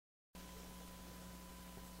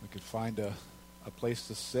could find a place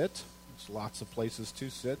to sit. There's lots of places to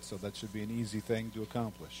sit, so that should be an easy thing to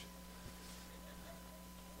accomplish.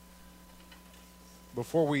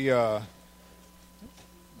 Before we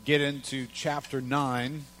get into chapter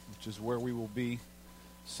 9, which is where we will be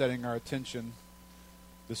setting our attention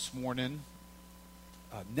this morning,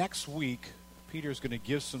 next week, Peter's going to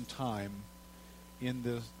give some time in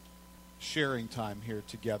the sharing time here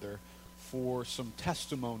together for some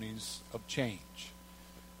testimonies of change.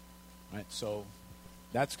 Right, so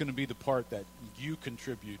that's going to be the part that you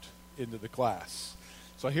contribute into the class.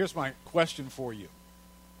 So here's my question for you.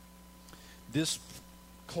 This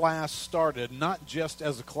class started not just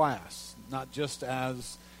as a class, not just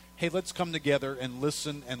as, hey, let's come together and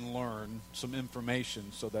listen and learn some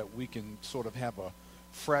information so that we can sort of have a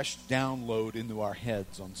fresh download into our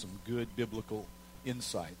heads on some good biblical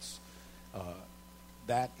insights.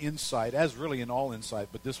 That insight, as really in all insight,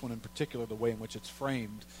 but this one in particular, the way in which it's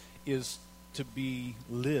framed, is to be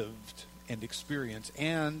lived and experienced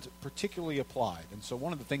and particularly applied. And so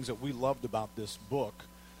one of the things that we loved about this book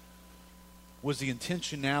was the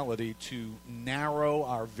intentionality to narrow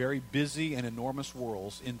our very busy and enormous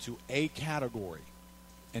worlds into a category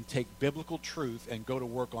and take biblical truth and go to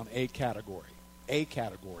work on a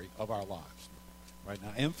category of our lives. Right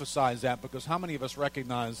now, emphasize that because how many of us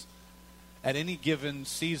recognize at any given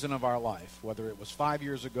season of our life, whether it was 5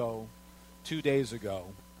 years ago, 2 days ago,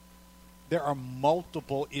 there are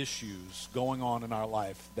multiple issues going on in our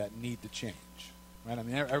life that need to change. Right? I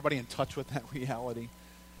mean, everybody in touch with that reality?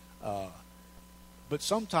 But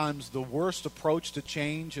sometimes the worst approach to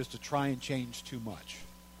change is to try and change too much.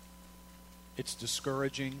 It's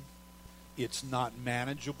discouraging. It's not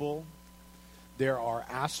manageable. There are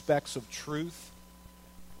aspects of truth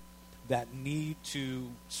that need to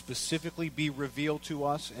specifically be revealed to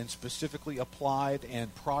us and specifically applied,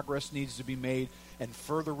 and progress needs to be made, and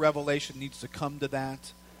further revelation needs to come to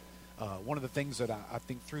that. One of the things that I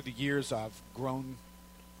think through the years I've grown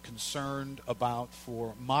concerned about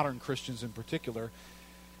for modern Christians in particular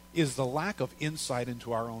is the lack of insight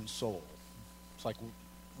into our own soul. It's like,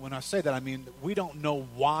 when I say that, I mean we don't know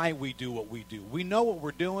why we do what we do. We know what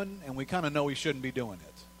we're doing, and we kind of know we shouldn't be doing it.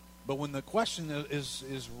 But when the question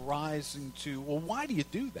is rising to, well, why do you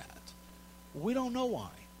do that? We don't know why.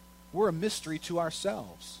 We're a mystery to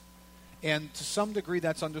ourselves. And to some degree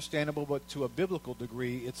that's understandable, but to a biblical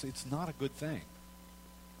degree it's not a good thing.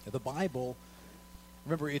 The Bible,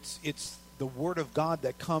 remember, it's the Word of God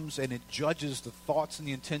that comes and it judges the thoughts and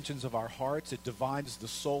the intentions of our hearts. It divides the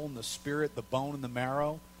soul and the spirit, the bone and the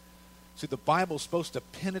marrow. See, the Bible's supposed to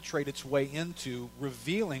penetrate its way into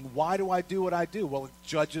revealing, why do I do what I do? Well, it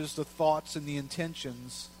judges the thoughts and the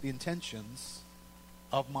intentions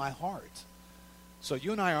of my heart. So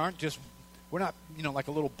you and I we're not, like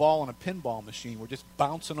a little ball in a pinball machine. We're just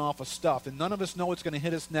bouncing off of stuff, and none of us know what's going to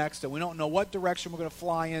hit us next, and we don't know what direction we're going to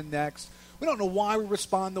fly in next. We don't know why we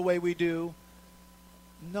respond the way we do.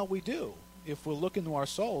 No, we do. If we'll look into our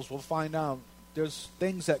souls, we'll find out there's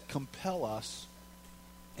things that compel us,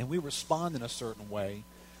 and we respond in a certain way.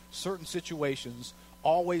 Certain situations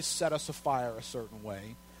always set us afire a certain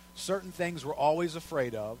way. Certain things we're always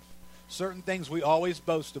afraid of. Certain things we always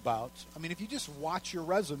boast about. I mean, if you just watch your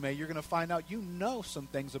resume, you're going to find out you know some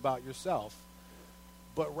things about yourself.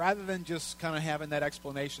 But rather than just kind of having that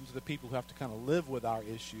explanation to the people who have to kind of live with our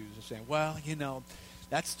issues and saying, well,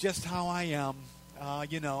 that's just how I am.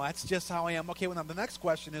 That's just how I am. Okay, well, now the next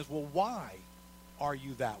question is, well, why are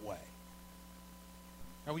you that way?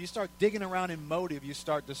 And when you start digging around in motive, you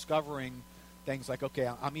start discovering things like, okay,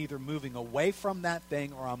 I'm either moving away from that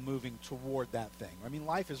thing or I'm moving toward that thing. I mean,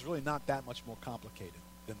 life is really not that much more complicated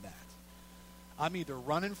than that. I'm either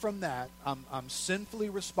running from that, I'm sinfully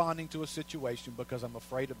responding to a situation because I'm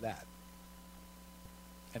afraid of that.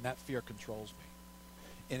 And that fear controls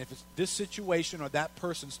me. And if it's this situation or that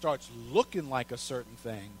person starts looking like a certain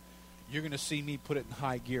thing, you're going to see me put it in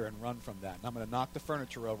high gear and run from that. And I'm going to knock the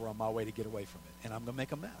furniture over on my way to get away from it. And I'm going to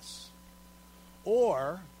make a mess.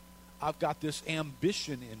 Or I've got this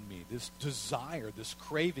ambition in me, this desire, this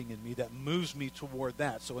craving in me that moves me toward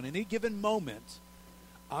that. So in any given moment,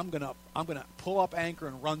 I'm gonna pull up anchor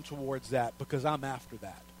and run towards that because I'm after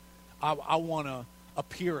that. I want to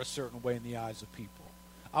appear a certain way in the eyes of people.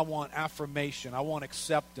 I want affirmation. I want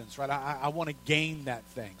acceptance, right? I want to gain that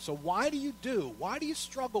thing. So why do you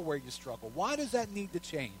struggle where you struggle? Why does that need to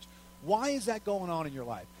change? Why is that going on in your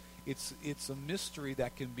life? It's a mystery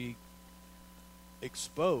that can be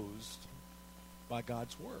exposed by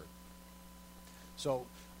God's Word. So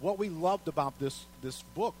what we loved about this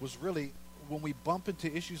book was really when we bump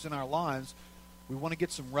into issues in our lives, we want to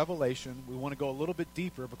get some revelation. We want to go a little bit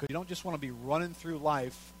deeper because you don't just want to be running through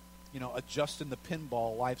life adjusting the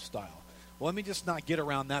pinball lifestyle. Well, let me just not get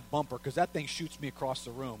around that bumper because that thing shoots me across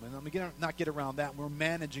the room. And let me not get around that. And we're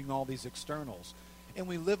managing all these externals. And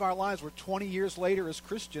we live our lives. We're 20 years later as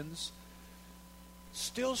Christians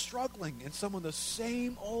still struggling in some of the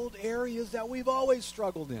same old areas that we've always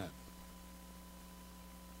struggled in.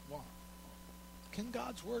 Wow. Can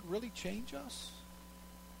God's Word really change us?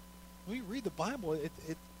 When we read the Bible,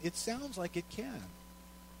 it sounds like it can.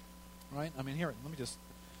 Right? I mean, here, let me just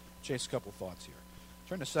chase a couple thoughts here.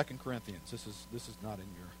 Turn to 2 Corinthians. This is not in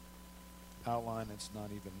your outline. It's not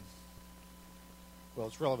even, well,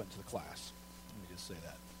 it's relevant to the class. Let me just say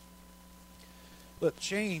that. Look,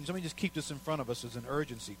 change, let me just keep this in front of us as an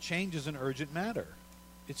urgency. Change is an urgent matter.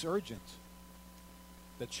 It's urgent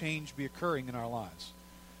that change be occurring in our lives.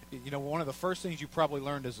 One of the first things you probably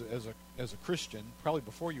learned as a Christian, probably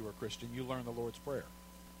before you were a Christian, you learned the Lord's Prayer.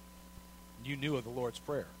 You knew of the Lord's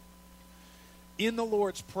Prayer. In the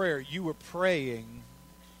Lord's Prayer, you were praying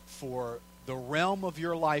for the realm of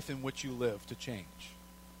your life in which you live to change.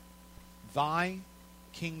 Thy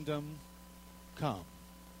kingdom come.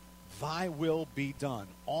 Thy will be done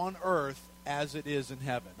on earth as it is in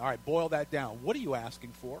heaven. All right, boil that down. What are you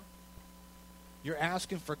asking for? You're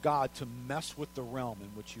asking for God to mess with the realm in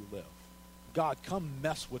which you live. God, come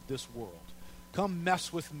mess with this world. Come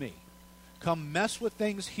mess with me. Come mess with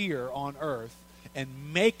things here on earth and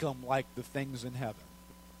make them like the things in heaven.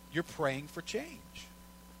 You're praying for change.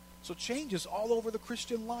 So change is all over the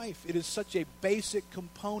Christian life. It is such a basic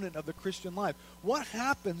component of the Christian life. What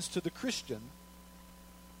happens to the Christian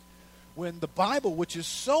when the Bible, which is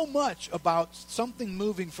so much about something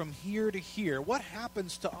moving from here to here, what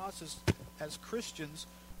happens to us as Christians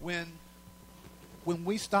when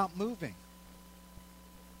we stop moving?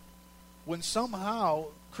 When somehow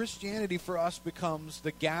Christianity for us becomes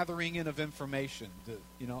the gathering in of information.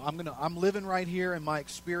 I'm living right here in my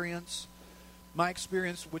experience,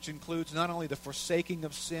 which includes not only the forsaking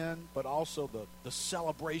of sin, but also the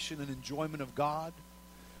celebration and enjoyment of God.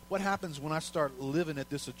 What happens when I start living at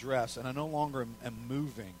this address and I no longer am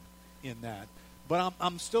moving in that? But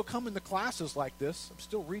I'm still coming to classes like this. I'm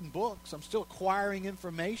still reading books. I'm still acquiring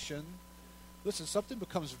information. Listen, something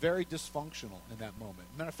becomes very dysfunctional in that moment.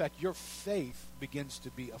 Matter of fact, your faith begins to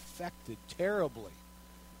be affected terribly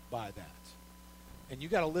by that. And you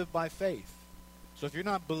got to live by faith. So if you're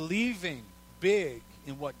not believing big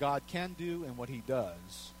in what God can do and what He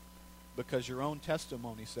does, because your own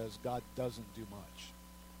testimony says God doesn't do much,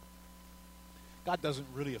 God doesn't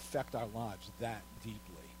really affect our lives that deeply.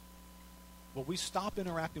 Well, we stop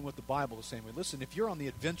interacting with the Bible the same way. Listen, if you're on the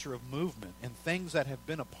adventure of movement and things that have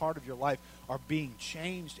been a part of your life are being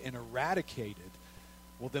changed and eradicated,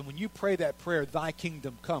 well, then when you pray that prayer, thy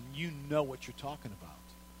kingdom come, you know what you're talking about.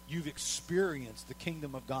 You've experienced the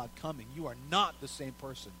kingdom of God coming. You are not the same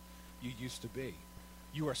person you used to be.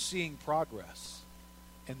 You are seeing progress.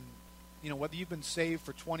 And, whether you've been saved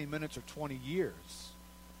for 20 minutes or 20 years,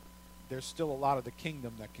 there's still a lot of the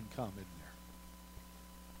kingdom that can come, isn't there?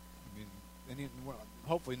 I mean,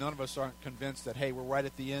 hopefully none of us aren't convinced that, hey, we're right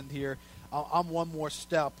at the end here. I'm one more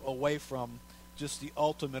step away from just the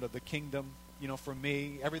ultimate of the kingdom. For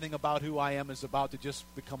me, everything about who I am is about to just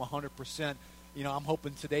become 100%. I'm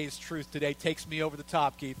hoping today's truth today takes me over the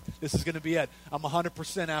top, Keith. This is going to be it. I'm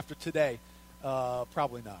 100% after today.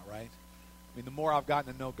 Probably not, right? I mean, the more I've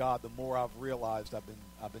gotten to know God, the more I've realized I've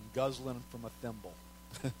been guzzling from a thimble.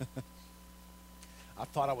 I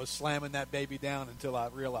thought I was slamming that baby down until I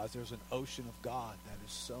realized there's an ocean of God that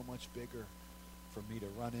is so much bigger for me to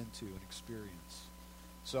run into and experience.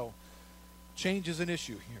 So, change is an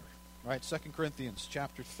issue here, right? 2 Corinthians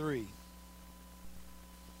chapter 3.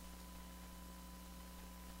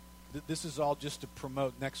 This is all just to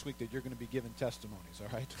promote next week that you're going to be giving testimonies,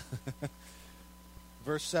 all right?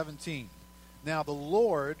 Verse 17. Now the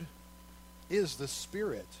Lord is the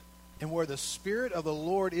Spirit, and where the Spirit of the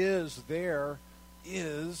Lord is, there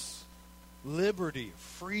is liberty,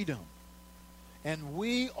 freedom. And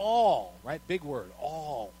we all, right, big word,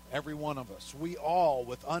 all, every one of us, we all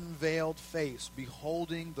with unveiled face,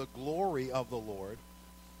 beholding the glory of the Lord,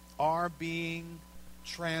 are being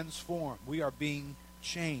transformed. We are being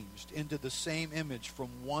changed into the same image from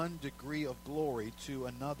one degree of glory to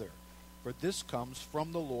another. For this comes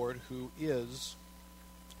from the Lord who is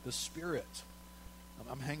the Spirit.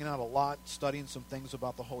 I'm hanging out a lot, studying some things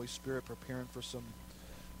about the Holy Spirit, preparing for some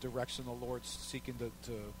direction the Lord's seeking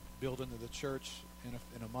to build into the church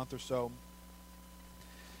in a month or so.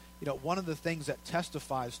 One of the things that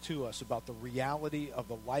testifies to us about the reality of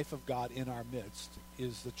the life of God in our midst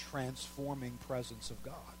is the transforming presence of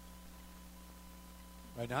God.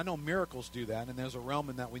 Right? Now, I know miracles do that, and there's a realm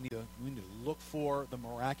in that we need to look for the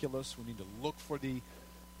miraculous. We need to look for the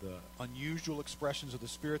unusual expressions of the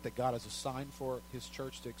Spirit that God has assigned for His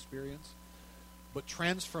church to experience. But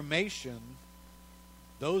transformation,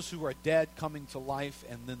 those who are dead coming to life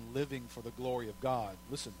and then living for the glory of God,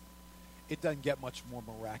 listen, it doesn't get much more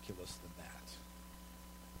miraculous than that.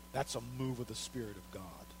 That's a move of the Spirit of God.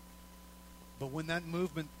 But when that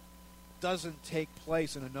movement doesn't take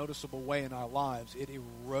place in a noticeable way in our lives, it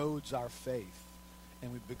erodes our faith.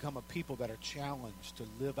 And we become a people that are challenged to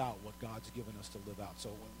live out what God's given us to live out. So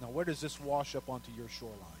now where does this wash up onto your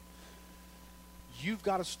shoreline? You've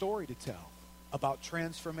got a story to tell about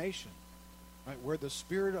transformation. Right? Where the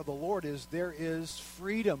Spirit of the Lord is, there is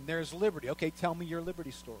freedom, there's liberty. Okay, tell me your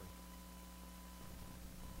liberty story.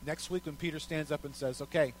 Next week when Peter stands up and says,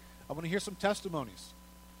 okay, I want to hear some testimonies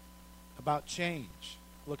about change.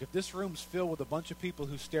 Look, if this room's filled with a bunch of people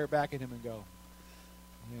who stare back at him and go,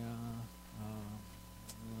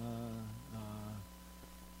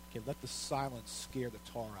 okay, let the silence scare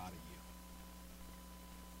the tar out of you.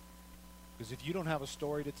 Because if you don't have a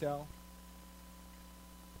story to tell,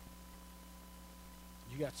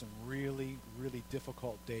 you got some really, really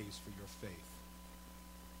difficult days for your faith.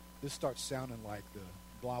 This starts sounding like the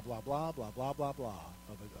blah, blah, blah, blah, blah, blah, blah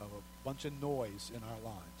of a bunch of noise in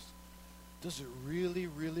our lives. Does it really,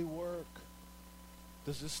 really work?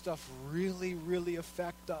 Does this stuff really, really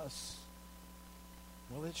affect us?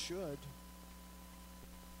 Well, it should.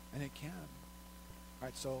 And it can. All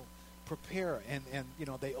right, so prepare. And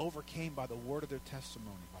they overcame by the word of their testimony,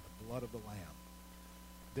 by the blood of the Lamb.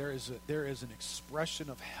 There is an expression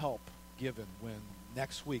of help given when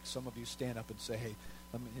next week some of you stand up and say, hey,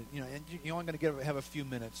 I'm going to have a few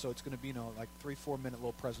minutes, so it's going to be, like 3-4 minute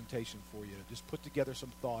little presentation for you. Just put together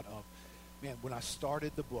some thought of, man, when I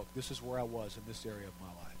started the book, this is where I was in this area of my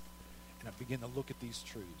life. And I begin to look at these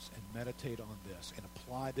truths and meditate on this and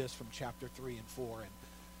apply this from chapter 3 and 4. And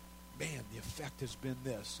man, the effect has been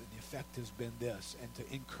this and the effect has been this. And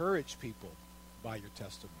to encourage people by your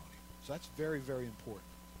testimony. So that's very, very important.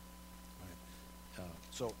 Right?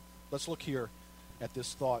 So let's look here at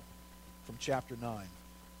this thought from chapter 9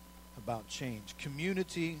 about change.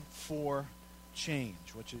 Community for change.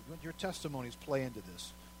 What your testimonies play into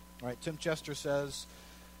this. All right, Tim Chester says,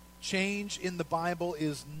 change in the Bible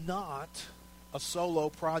is not a solo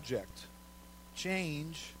project.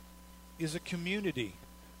 Change is a community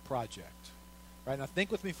project. Right, now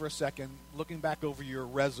think with me for a second, looking back over your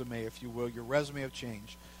resume, if you will, your resume of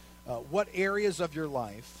change. What areas of your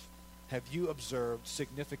life have you observed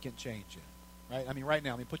significant change in? Right? I mean, right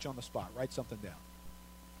now, let me put you on the spot. Write something down.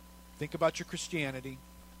 Think about your Christianity.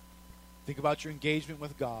 Think about your engagement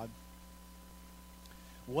with God.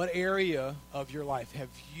 What area of your life have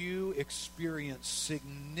you experienced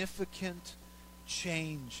significant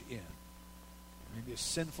change in? Maybe a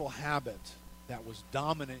sinful habit that was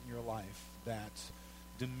dominant in your life that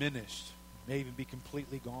diminished, may even be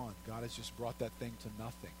completely gone. God has just brought that thing to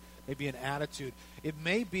nothing. Maybe an attitude. It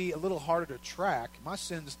may be a little harder to track. My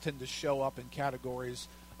sins tend to show up in categories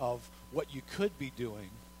of what you could be doing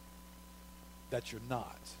that you're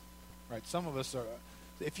not. Right? Some of us are.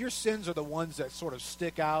 If your sins are the ones that sort of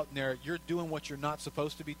stick out and you're doing what you're not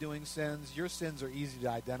supposed to be doing sins, your sins are easy to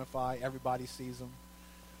identify. Everybody sees them.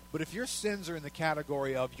 But if your sins are in the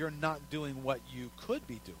category of you're not doing what you could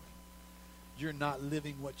be doing, you're not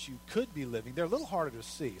living what you could be living, they're a little harder to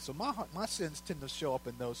see. So my sins tend to show up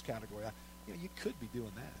in those categories. You could be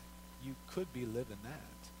doing that. You could be living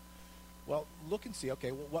that. Well, look and see,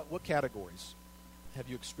 okay, well, what categories have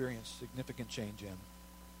you experienced significant change in?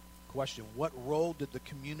 Question, what role did the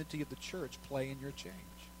community of the church play in your change?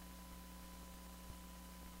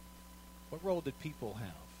 What role did people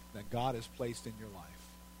have that God has placed in your life?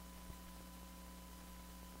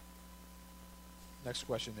 Next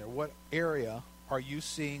question there. What area are you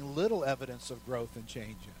seeing little evidence of growth and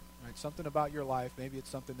change in? Right? Something about your life. Maybe it's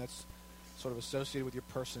something that's sort of associated with your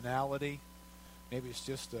personality. Maybe it's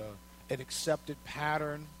just an accepted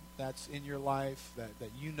pattern that's in your life that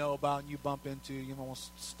you know about and you bump into. You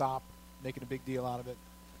almost stop making a big deal out of it.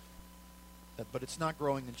 But it's not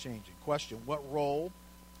growing and changing. Question, what role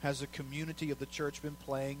has the community of the church been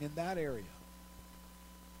playing in that area?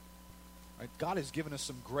 Right? God has given us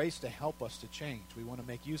some grace to help us to change. We want to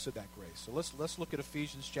make use of that grace. So let's look at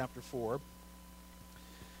Ephesians chapter 4.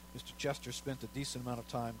 Mr. Chester spent a decent amount of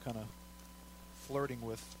time kind of flirting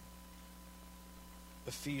with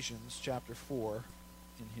Ephesians chapter 4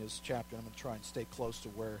 in his chapter. I'm going to try and stay close to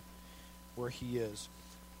where he is.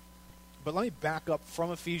 But let me back up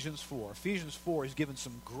from Ephesians 4. Ephesians 4 is given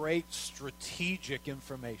some great strategic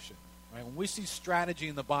information. Right? When we see strategy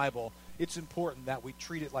in the Bible, it's important that we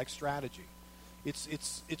treat it like strategy.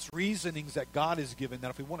 It's reasonings that God has given that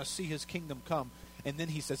if we want to see his kingdom come, and then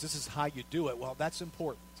he says this is how you do it, well, that's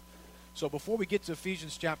important. So before we get to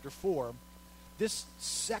Ephesians chapter 4, this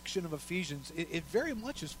section of Ephesians, it very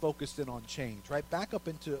much is focused in on change, right? Back up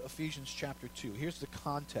into Ephesians chapter 2. Here's the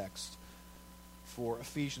context for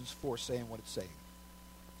Ephesians 4 saying what it's saying.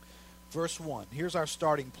 Verse 1, here's our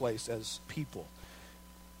starting place as people.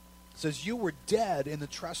 It says, you were dead in the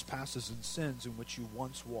trespasses and sins in which you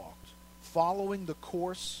once walked, following the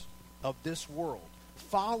course of this world,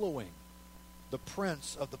 following the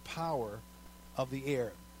prince of the power of the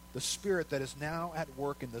air, the spirit that is now at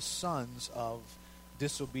work in the sons of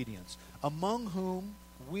disobedience, among whom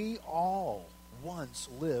we all once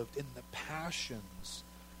lived in the passions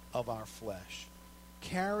of our flesh,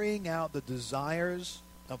 carrying out the desires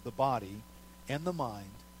of the body and the mind,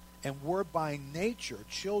 and were by nature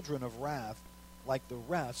children of wrath like the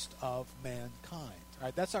rest of mankind. All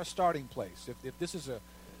right, that's our starting place. If this is a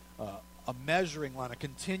measuring line, a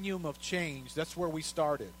continuum of change, that's where we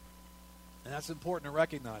started. And that's important to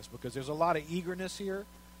recognize because there's a lot of eagerness here.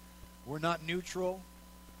 We're not neutral.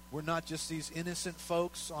 We're not just these innocent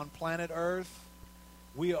folks on planet Earth.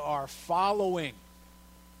 We are following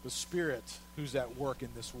the Spirit who's at work in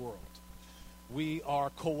this world. We are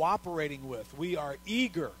cooperating with, we are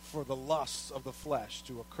eager for the lusts of the flesh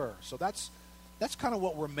to occur. So that's kind of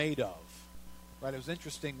what we're made of. Right? It was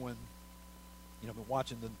interesting when, I've been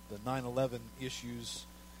watching the 9/11 issues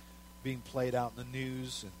being played out in the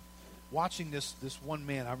news and watching this one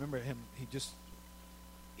man. I remember him,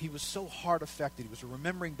 he was so hard affected. He was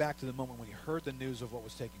remembering back to the moment when he heard the news of what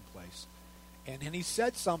was taking place. And he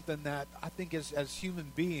said something that I think as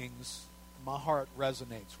human beings, my heart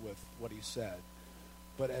resonates with what he said.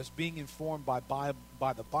 But as being informed by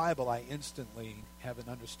the Bible, I instantly have an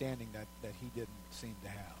understanding that he didn't seem to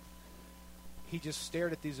have. He just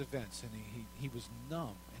stared at these events, and he was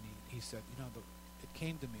numb. And he said, it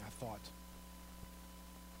came to me, I thought,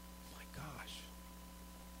 my gosh,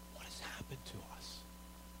 what has happened to us?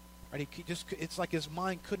 Right? It's like his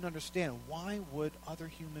mind couldn't understand. Why would other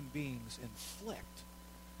human beings inflict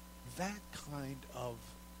that kind of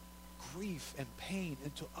grief and pain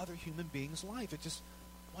into other human beings' life?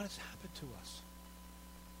 What has happened to us?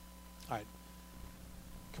 All right.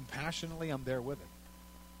 Compassionately, I'm there with it.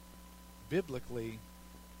 Biblically,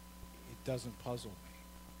 it doesn't puzzle me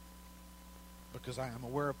because I am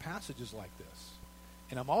aware of passages like this.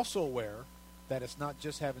 And I'm also aware that it's not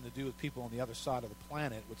just having to do with people on the other side of the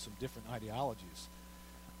planet with some different ideologies.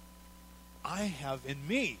 I have in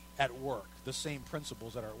me at work the same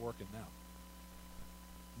principles that are at work in them.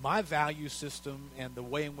 My value system and the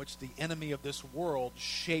way in which the enemy of this world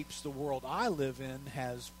shapes the world I live in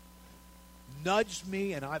has nudged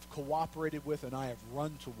me, and I've cooperated with, and I have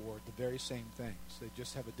run toward the very same things. They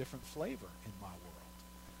just have a different flavor in my world.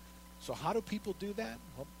 So how do people do that?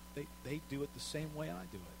 Well, they do it the same way I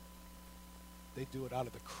do it. They do it out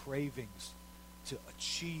of the cravings to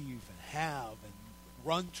achieve and have and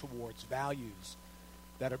run towards values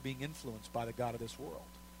that are being influenced by the God of this world.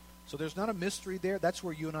 So there's not a mystery there. That's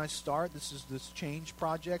where you and I start. This is this change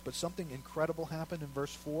project. But something incredible happened in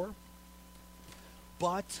verse 4.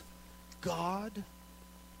 But God,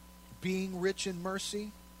 being rich in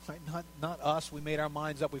mercy, right? Not us. We made our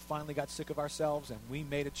minds up. We finally got sick of ourselves and we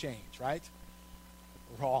made a change, right?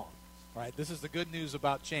 Wrong, right? This is the good news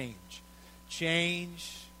about change.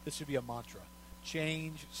 Change, this should be a mantra.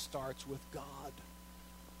 Change starts with God.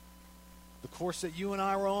 The course that you and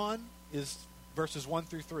I are on is verses 1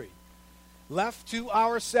 through 3. Left to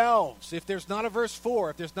ourselves, if there's not a verse 4,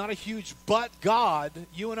 if there's not a huge but God,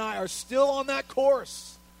 you and I are still on that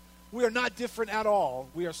course. We are not different at all.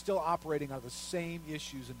 We are still operating out of the same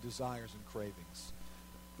issues and desires and cravings.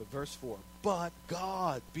 But verse 4, but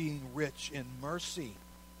God being rich in mercy,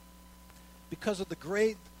 because of the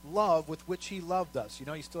great love with which he loved us.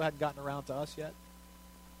 He still hadn't gotten around to us yet.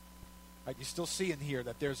 Right? You still see in here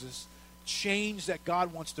that there's this change that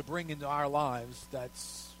God wants to bring into our lives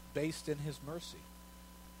that's based in his mercy.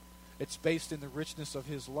 It's based in the richness of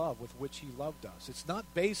his love with which he loved us. It's not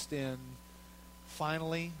based in,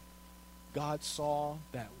 finally, God saw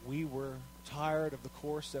that we were tired of the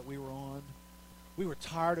course that we were on. We were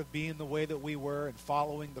tired of being the way that we were and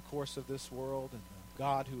following the course of this world and the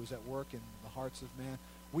God who was at work in the hearts of man.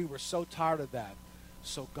 We were so tired of that,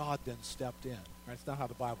 so God then stepped in. Right? It's not how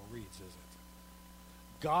the Bible reads, is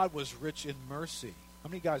it? God was rich in mercy. How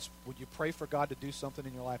many guys, would you pray for God to do something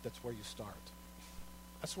in your life? That's where you start.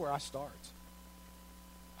 That's where I start.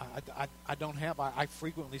 I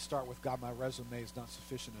frequently start with God, my resume is not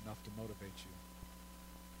sufficient enough to motivate you.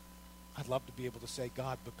 I'd love to be able to say,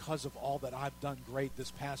 God, because of all that I've done great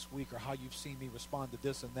this past week or how you've seen me respond to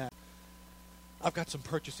this and that, I've got some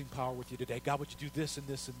purchasing power with you today. God, would you do this and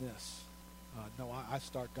this and this? No, I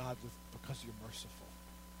start, God, with because you're merciful,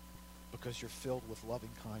 because you're filled with loving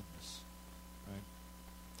kindness. Right?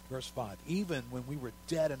 Verse 5, even when we were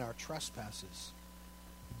dead in our trespasses,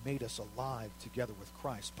 he made us alive together with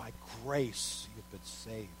Christ. By grace you've been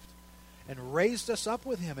saved, and raised us up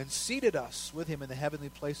with him and seated us with him in the heavenly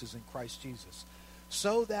places in Christ Jesus,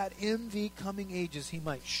 so that in the coming ages he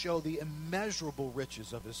might show the immeasurable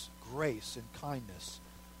riches of his grace and kindness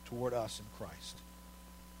toward us in Christ.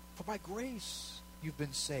 For by grace you've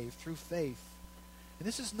been saved through faith. And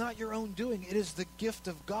this is not your own doing. It is the gift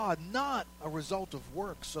of God, not a result of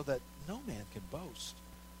works, so that no man can boast.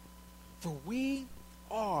 For we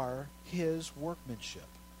are his workmanship,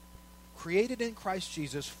 created in Christ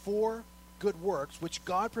Jesus for good works, which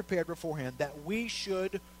God prepared beforehand that we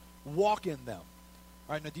should walk in them.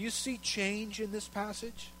 All right, now do you see change in this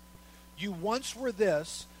passage? You once were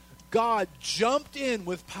this. God jumped in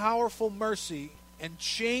with powerful mercy and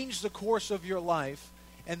changed the course of your life,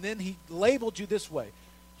 and then he labeled you this way.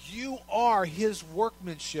 You are his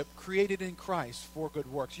workmanship created in Christ for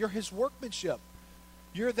good works. You're his workmanship.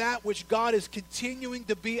 You're that which God is continuing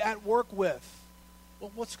to be at work with.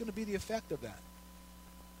 Well, what's going to be the effect of that?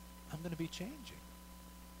 I'm going to be changing.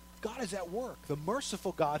 God is at work. The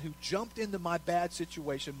merciful God who jumped into my bad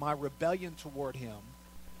situation, my rebellion toward him,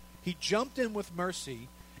 he jumped in with mercy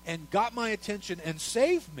and got my attention and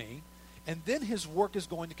saved me, and then his work is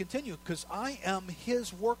going to continue because I am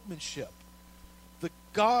his workmanship. The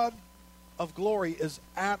God of glory is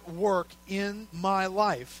at work in my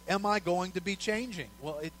life. Am I going to be changing?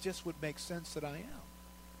 Well, it just would make sense that I am.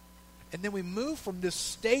 And then we move from this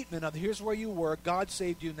statement of here's where you were, God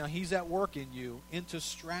saved you, now he's at work in you, into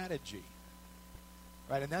strategy.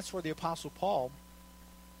 Right? And that's where the Apostle Paul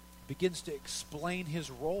begins to explain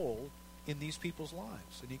his role in these people's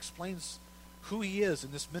lives. And he explains who he is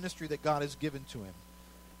in this ministry that God has given to him.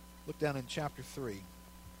 Look down in chapter 3.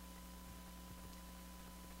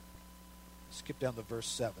 Skip down to verse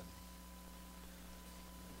 7.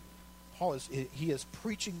 Paul is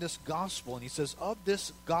preaching this gospel, and he says, of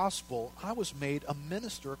this gospel I was made a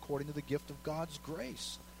minister according to the gift of God's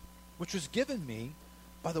grace, which was given me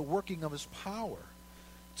by the working of his power.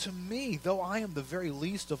 To me, though I am the very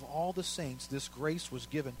least of all the saints, this grace was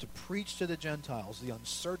given to preach to the Gentiles the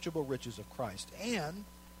unsearchable riches of Christ, and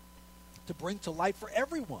to bring to light for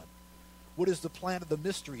everyone what is the plan of the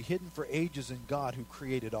mystery hidden for ages in God who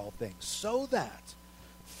created all things, so that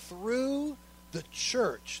through the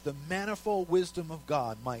church, the manifold wisdom of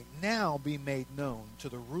God might now be made known to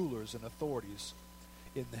the rulers and authorities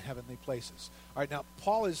in the heavenly places. All right, now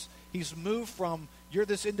Paul he's moved from you're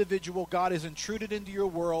this individual, God has intruded into your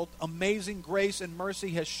world, amazing grace and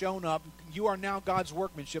mercy has shown up. You are now God's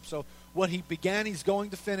workmanship. So what he began, he's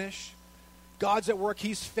going to finish. God's at work.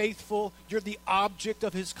 He's faithful. You're the object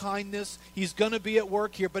of his kindness. He's going to be at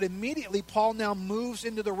work here. But immediately Paul now moves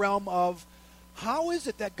into the realm of how is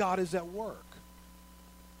it that God is at work?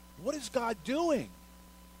 What is God doing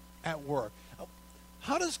at work?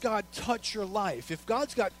 How does God touch your life? If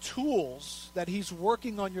God's got tools that he's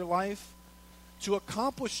working on your life to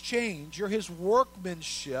accomplish change, you're his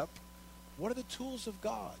workmanship, what are the tools of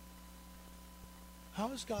God?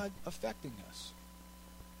 How is God affecting us?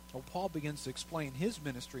 Well, Paul begins to explain his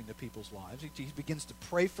ministry into people's lives. He begins to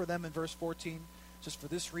pray for them in verse 14. Just for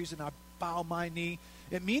this reason, I bow my knee.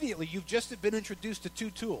 Immediately, you've just been introduced to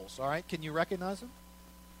two tools, all right? Can you recognize them?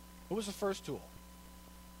 What was the first tool?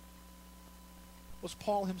 It was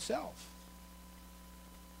Paul himself.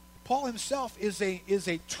 Paul himself is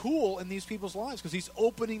a tool in these people's lives because he's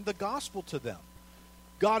opening the gospel to them.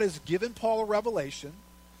 God has given Paul a revelation,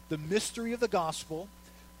 the mystery of the gospel,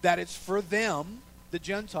 that it's for them, the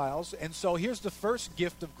Gentiles. And so here's the first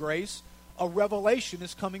gift of grace. A revelation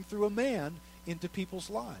is coming through a man into people's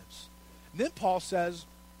lives. And then Paul says,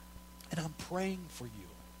 and I'm praying for you.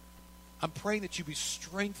 I'm praying that you be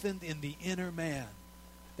strengthened in the inner man,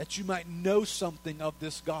 that you might know something of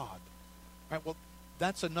this God. All right, well,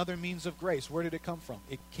 that's another means of grace. Where did it come from?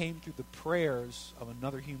 It came through the prayers of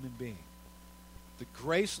another human being. The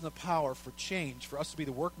grace and the power for change, for us to be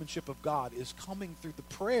the workmanship of God, is coming through the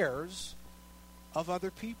prayers of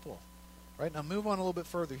other people. All right, now move on a little bit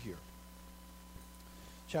further here.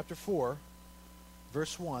 Chapter 4,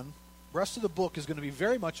 verse 1. The rest of the book is going to be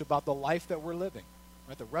very much about the life that we're living.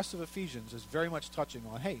 Right? The rest of Ephesians is very much touching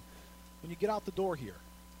on, hey, when you get out the door here,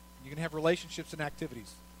 you can have relationships and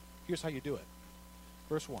activities. Here's how you do it.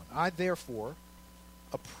 Verse 1. I, therefore,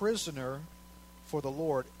 a prisoner for the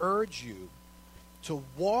Lord, urge you to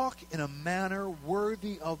walk in a manner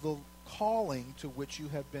worthy of the calling to which you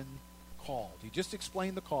have been called. He just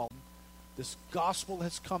explained the calling. This gospel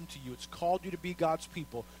has come to you. It's called you to be God's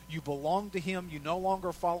people. You belong to him. You no longer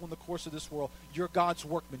are following the course of this world. You're God's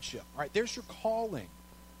workmanship. All right, there's your calling.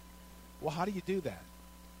 Well, how do you do that?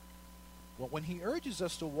 Well, when he urges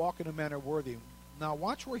us to walk in a manner worthy, now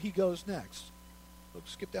watch where he goes next. Look,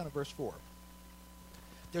 skip down to verse 4.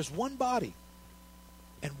 There's one body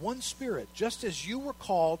and one Spirit, just as you were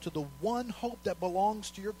called to the one hope that belongs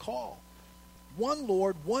to your call. One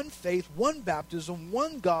Lord, one faith, one baptism,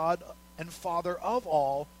 one God and Father of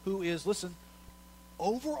all, who is, listen,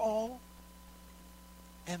 over all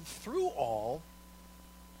and through all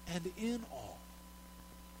and in all.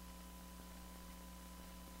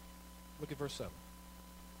 Look at verse 7.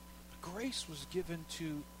 Grace was given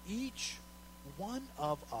to each one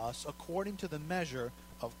of us according to the measure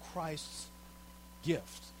of Christ's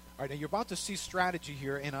gift. All right, now you're about to see strategy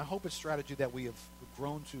here, and I hope it's strategy that we have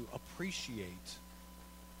grown to appreciate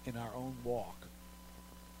in our own walk.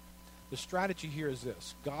 The strategy here is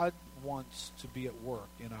this. God wants to be at work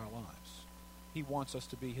in our lives. He wants us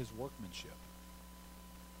to be his workmanship.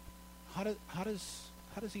 How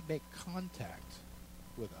does he make contact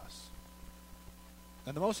with us?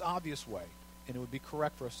 And the most obvious way, and it would be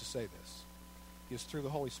correct for us to say this, is through the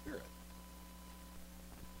Holy Spirit.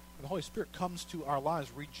 The Holy Spirit comes to our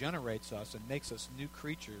lives, regenerates us, and makes us new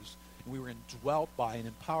creatures, and we were indwelt by and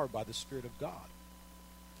empowered by the Spirit of God.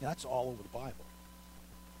 And that's all over the Bible.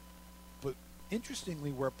 But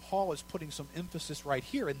interestingly, where Paul is putting some emphasis right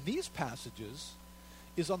here in these passages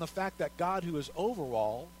is on the fact that God, who is over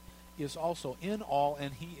all, is also in all,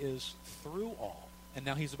 and he is through all. And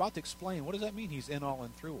now he's about to explain, what does that mean, he's in all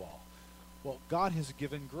and through all? Well, God has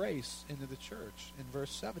given grace into the church. In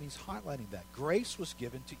verse 7, he's highlighting that. Grace was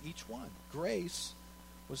given to each one. Grace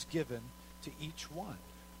was given to each one.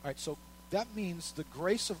 All right, so that means the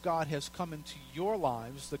grace of God has come into your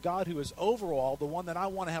lives, the God who is over all, the one that I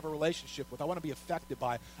want to have a relationship with, I want to be affected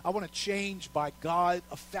by, I want to change by God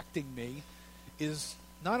affecting me, is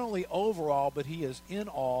not only over all, but he is in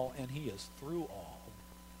all and he is through all.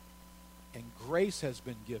 And grace has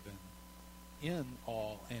been given in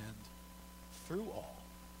all and through all.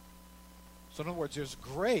 So in other words, there's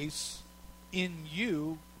grace in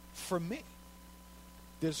you for me.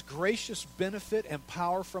 There's gracious benefit and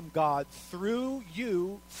power from God through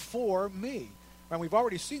you for me. And we've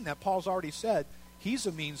already seen that. Paul's already said he's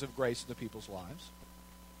a means of grace into people's lives.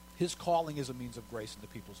 His calling is a means of grace into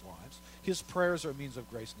people's lives. His prayers are a means of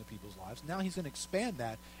grace into people's lives. Now he's going to expand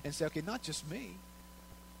that and say, okay, not just me,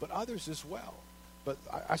 but others as well. But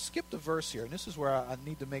I skipped a verse here, and this is where I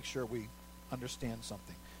need to make sure we understand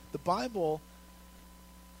something. The Bible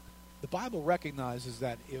recognizes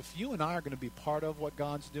that if you and I are going to be part of what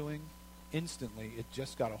God's doing, instantly it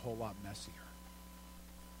just got a whole lot messier.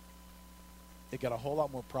 It got a whole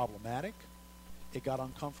lot more problematic. It got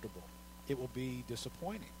uncomfortable. It will be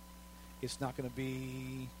disappointing. It's not going to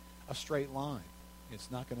be a straight line.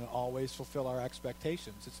 It's not going to always fulfill our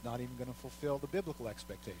expectations. It's not even going to fulfill the biblical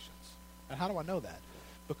expectations. And how do I know that?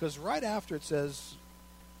 Because right after it says,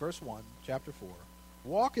 verse 1, chapter 4,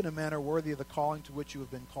 walk in a manner worthy of the calling to which you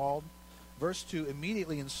have been called. Verse 2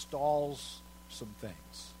 immediately installs some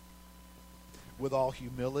things. With all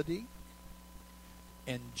humility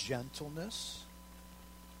and gentleness,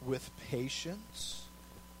 with patience,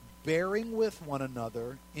 bearing with one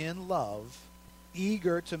another in love,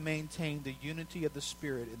 eager to maintain the unity of the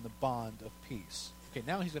Spirit in the bond of peace. Okay,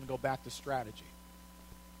 now he's going to go back to strategy.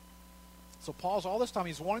 So Paul's all this time,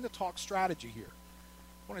 he's wanting to talk strategy here.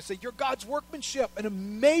 I want to say, you're God's workmanship. An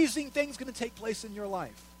amazing thing's going to take place in your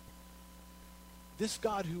life. This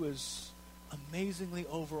God who is amazingly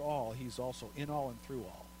over all, he's also in all and through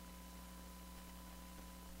all.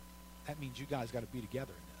 That means you guys got to be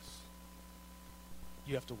together in this.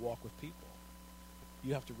 You have to walk with people.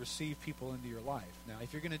 You have to receive people into your life. Now,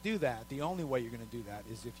 if you're going to do that, the only way you're going to do that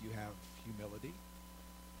is if you have humility.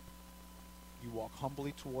 You walk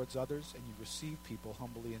humbly towards others, and you receive people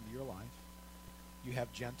humbly into your life. You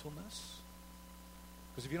have gentleness.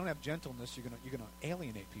 Because if you don't have gentleness, you're going to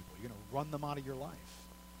alienate people. You're going to run them out of your life.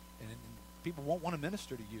 And people won't want to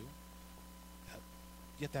minister to you.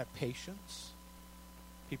 Get that patience.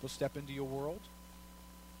 People step into your world.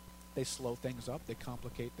 They slow things up. They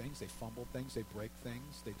complicate things. They fumble things. They break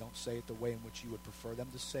things. They don't say it the way in which you would prefer them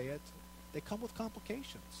to say it. They come with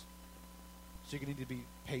complications. So you're going to need to be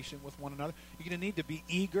patient with one another. You're going to need to be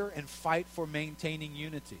eager and fight for maintaining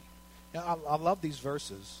unity. Now, I love these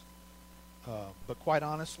verses, but quite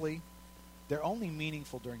honestly, they're only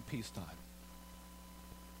meaningful during peacetime.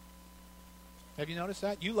 Have you noticed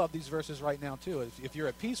that? You love these verses right now, too, if you're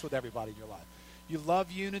at peace with everybody in your life. You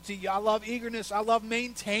love unity. I love eagerness. I love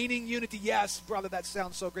maintaining unity. Yes, brother, that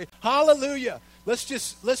sounds so great. Hallelujah. Let's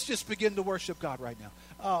just begin to worship God right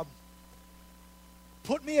now.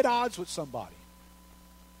 Put me at odds with somebody.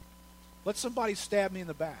 Let somebody stab me in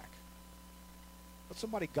the back. Let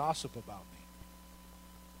somebody gossip about me.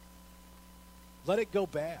 Let it go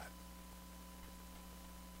bad.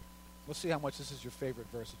 Let's see how much this is your favorite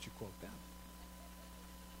verse that you quote down.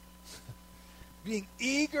 Being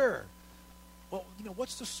eager. Well,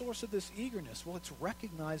 what's the source of this eagerness? Well, it's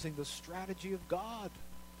recognizing the strategy of God.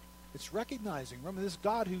 It's recognizing. Remember, this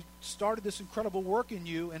God who started this incredible work in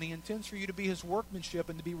you, and he intends for you to be his workmanship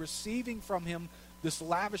and to be receiving from him this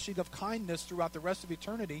lavishing of kindness throughout the rest of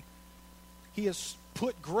eternity. He has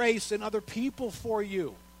put grace in other people for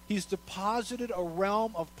you. He's deposited a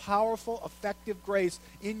realm of powerful, effective grace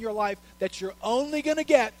in your life that you're only going to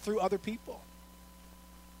get through other people.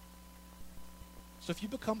 So if you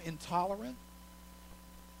become intolerant,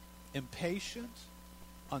 impatient,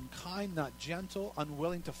 unkind, not gentle,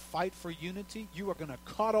 unwilling to fight for unity, you are going to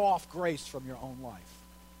cut off grace from your own life.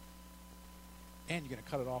 And you're going to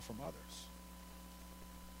cut it off from others.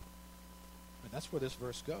 And that's where this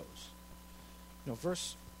verse goes.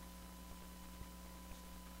 Verse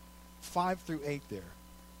 5 through 8 there.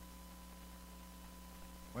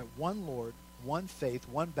 Right? One Lord, one faith,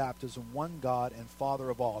 one baptism, one God and Father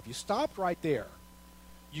of all. If you stopped right there,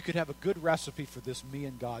 you could have a good recipe for this me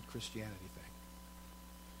and God Christianity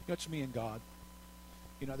thing. It's me and God.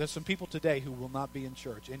 There's some people today who will not be in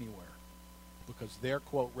church anywhere because their,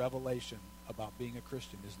 quote, revelation about being a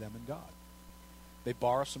Christian is them and God. They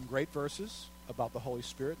borrow some great verses about the Holy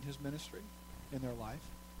Spirit and his ministry in their life,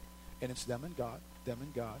 and it's them and God, them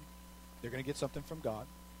and God. They're going to get something from God.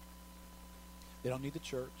 They don't need the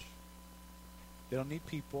church. They don't need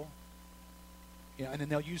people. And then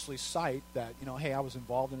they'll usually cite that, hey, I was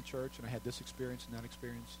involved in a church and I had this experience and that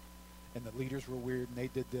experience, and the leaders were weird and they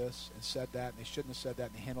did this and said that and they shouldn't have said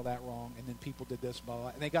that and they handled that wrong, and then people did this, blah, blah,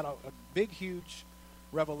 and they got a big, huge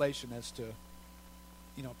revelation as to,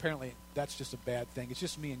 apparently that's just a bad thing. It's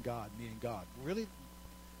just me and God, me and God. Really?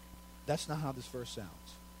 That's not how this verse sounds.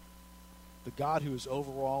 The God who is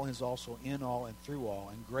over all is also in all and through all,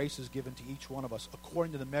 and grace is given to each one of us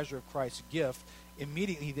according to the measure of Christ's gift.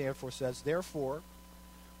 Immediately he therefore says, therefore,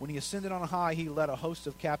 when he ascended on high, he led a host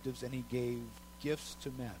of captives and he gave gifts to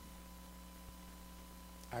men.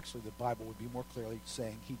 Actually, the Bible would be more clearly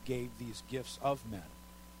saying he gave these gifts of men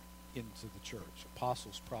into the church.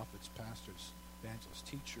 Apostles, prophets, pastors, evangelists,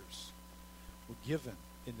 teachers were given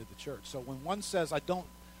into the church. So when one says, I don't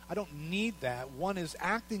need that, one is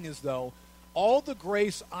acting as though all the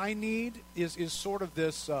grace I need is sort of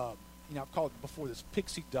this, I've called it before this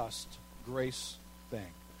pixie dust grace thing.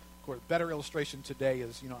 Of course, a better illustration today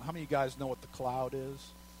is, how many of you guys know what the cloud is?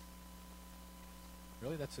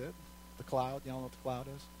 Really, that's it? The cloud? You don't know what the cloud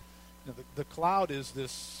is? The cloud is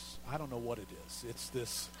this, I don't know what it is. It's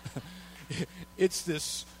this, it's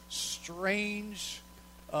this strange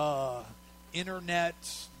internet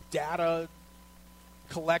data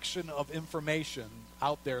collection of information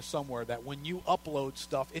out there somewhere that when you upload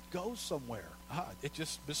stuff, it goes somewhere. It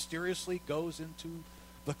just mysteriously goes into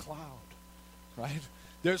the cloud, right?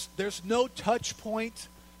 There's no touch point,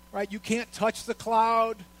 right? You can't touch the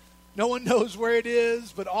cloud. No one knows where it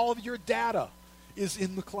is, but all of your data is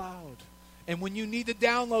in the cloud. And when you need to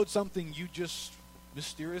download something, you just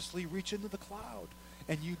mysteriously reach into the cloud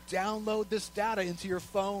and you download this data into your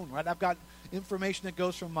phone, right? I've got information that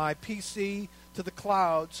goes from my PC to the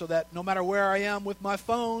cloud so that no matter where I am with my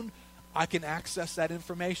phone, I can access that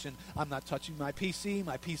information. I'm not touching my PC.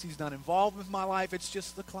 My PC's not involved with my life. It's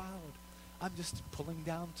just the cloud. I'm just pulling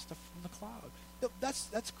down stuff from the cloud.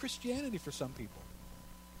 That's Christianity for some people.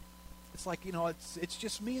 It's like, it's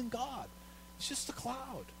just me and God. It's just the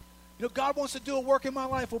cloud. God wants to do a work in my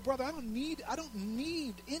life. Well, brother, I don't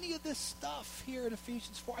need any of this stuff here in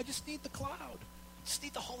Ephesians 4. I just need the cloud. I just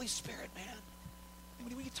need the Holy Spirit, man.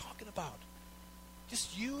 What are you talking about?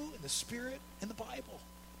 Just you and the Spirit and the Bible.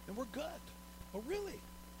 And we're good. Well, really?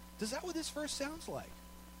 Is that what this verse sounds like?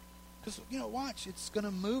 Because, watch. It's going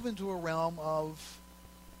to move into a realm of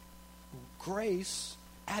grace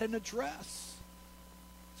at an address.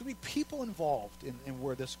 There's going to be people involved in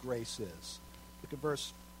where this grace is. Look at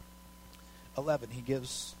verse 11. He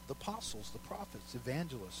gives the apostles, the prophets,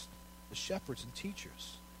 evangelists, the shepherds, and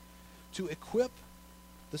teachers to equip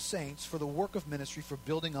the saints for the work of ministry for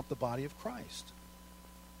building up the body of Christ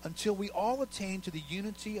until we all attain to the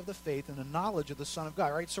unity of the faith and the knowledge of the Son of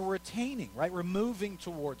God. Right? So we're attaining, right? We're moving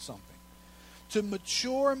towards something. to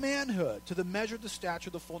mature manhood, to the measure of the stature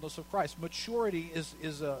of the fullness of Christ. Maturity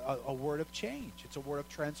is a word of change. It's a word of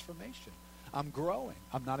transformation. I'm growing.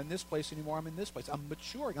 I'm not in this place anymore. I'm in this place. I'm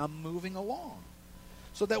maturing. I'm moving along.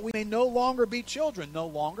 So that we may no longer be children. No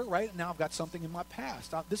longer, right? Now I've got something in my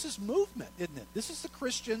past. This is movement, isn't it? This is the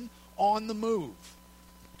Christian on the move.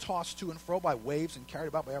 Tossed to and fro by waves and carried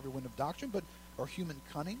about by every wind of doctrine, or human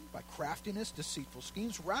cunning, by craftiness, deceitful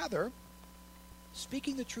schemes. Rather,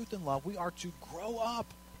 speaking the truth in love, we are to grow up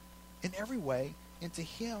in every way into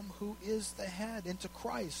Him who is the head, into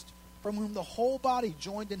Christ, from whom the whole body,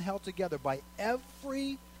 joined and held together by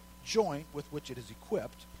every joint with which it is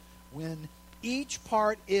equipped, when each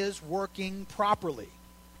part is working properly,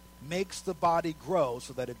 makes the body grow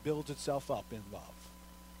so that it builds itself up in love.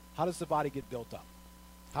 How does the body get built up?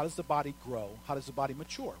 How does the body grow? How does the body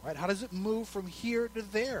mature, right? How does it move from here to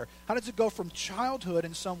there? How does it go from childhood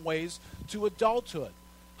in some ways to adulthood?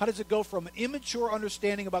 How does it go from an immature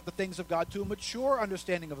understanding about the things of God to a mature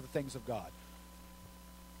understanding of the things of God?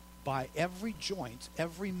 By every joint,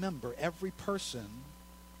 every member, every person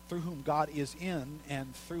through whom God is in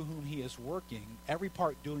and through whom He is working, every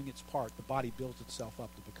part doing its part, the body builds itself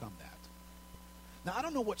up to become that. Now, I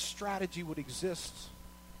don't know what strategy would exist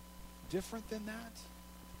different than that,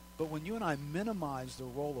 but when you and I minimize the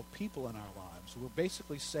role of people in our lives, we're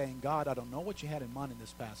basically saying, God, I don't know what you had in mind in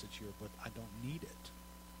this passage here, but I don't need it.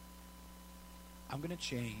 I'm going to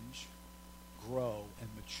change, grow, and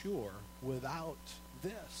mature without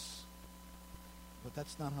this. But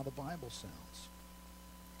that's not how the Bible sounds.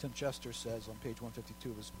 Tim Chester says on page 152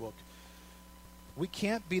 of his book, we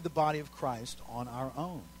can't be the body of Christ on our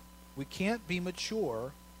own. We can't be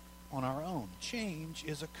mature on our own. Change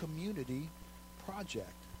is a community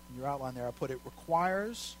project. In your outline there, I put it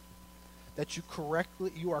requires that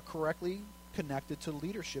you are correctly connected to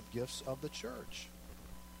leadership gifts of the church.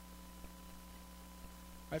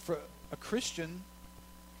 Right? For a Christian,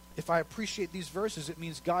 if I appreciate these verses, it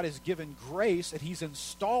means God has given grace and He's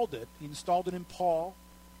installed it. He installed it in Paul.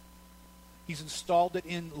 He's installed it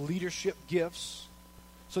in leadership gifts.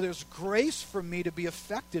 So there's grace for me to be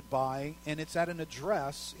affected by, and it's at an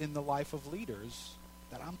address in the life of leaders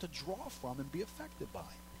that I'm to draw from and be affected by.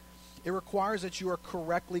 It requires that you are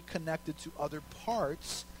correctly connected to other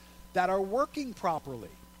parts that are working properly.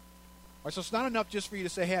 All right, so it's not enough just for you to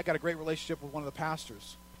say, hey, I got a great relationship with one of the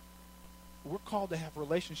pastors. We're called to have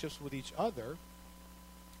relationships with each other,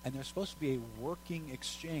 and there's supposed to be a working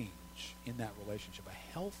exchange in that relationship,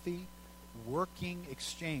 a healthy working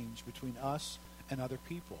exchange between us and other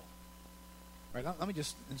people. All right, let me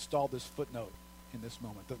just install this footnote in this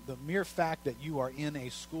moment. The mere fact that you are in a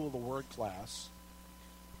School of the Word class,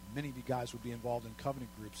 many of you guys would be involved in covenant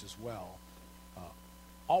groups as well.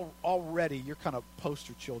 Already, you're kind of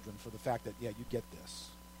poster children for the fact that, yeah, you get this.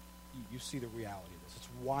 You see the reality of this. It's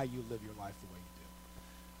why you live your life the way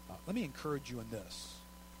you do. Let me encourage you in this.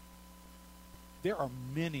 There are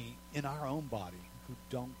many in our own body who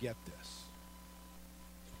don't get this.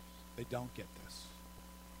 They don't get this.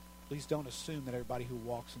 Please don't assume that everybody who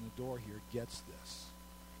walks in the door here gets this.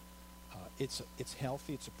 It's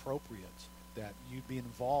healthy, it's appropriate that you be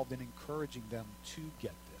involved in encouraging them to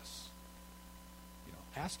get this. You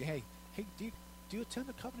know, asking, hey, do you attend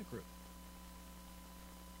a covenant group?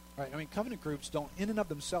 Right? I mean, covenant groups don't, in and of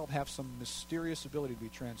themselves, have some mysterious ability to be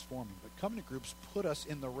transforming. But covenant groups put us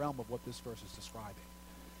in the realm of what this verse is describing.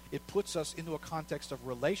 It puts us into a context of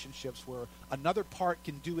relationships where another part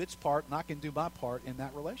can do its part, and I can do my part in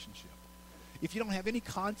that relationship. If you don't have any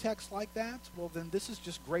context like that, well, then this is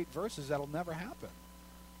just great verses that'll never happen.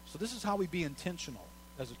 So this is how we be intentional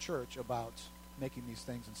as a church about making these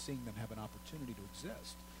things and seeing them have an opportunity to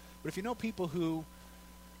exist. But if you know people who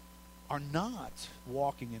are not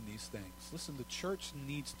walking in these things, listen, the church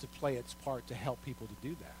needs to play its part to help people to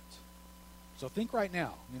do that. So think right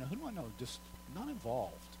now, who do I know just not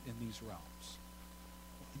involved in these realms?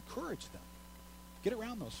 Encourage them. Get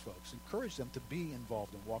around those folks. Encourage them to be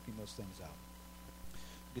involved in walking those things out.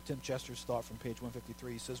 Get Tim Chester's thought from page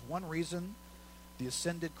 153. He says, one reason the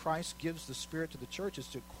ascended Christ gives the Spirit to the church is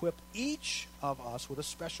to equip each of us with a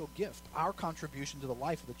special gift, our contribution to the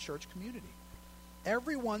life of the church community.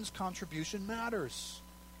 Everyone's contribution matters.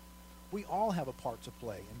 We all have a part to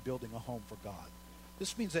play in building a home for God.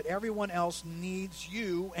 This means that everyone else needs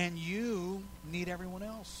you, and you need everyone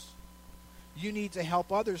else. You need to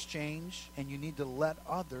help others change, and you need to let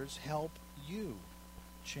others help you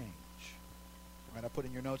change. Right, I put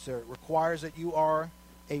in your notes there, it requires that you are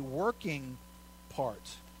a working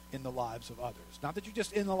part in the lives of others. Not that you're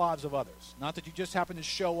just in the lives of others. Not that you just happen to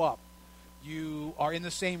show up. You are in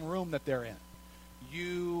the same room that they're in.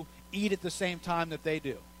 You eat at the same time that they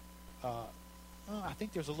do. I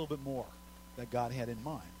think there's a little bit more that God had in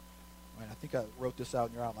mind. Right? I think I wrote this out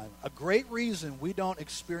in your outline. A great reason we don't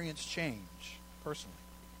experience change, personally,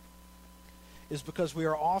 is because we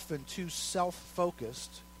are often too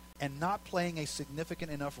self-focused and not playing a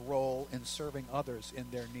significant enough role in serving others in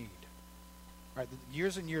their need. Right? The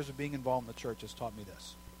years and years of being involved in the church has taught me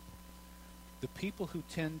this. The people who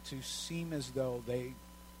tend to seem as though they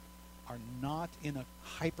are not in a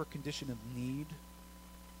hyper condition of need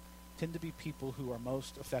tend to be people who are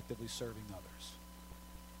most effectively serving others.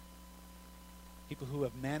 People who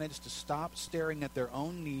have managed to stop staring at their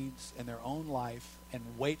own needs and their own life and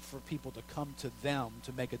wait for people to come to them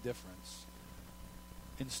to make a difference.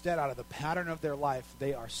 Instead, out of the pattern of their life,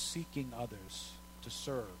 they are seeking others to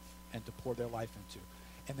serve and to pour their life into.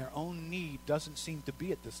 And their own need doesn't seem to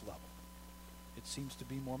be at this level. It seems to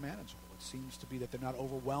be more manageable. It seems to be that they're not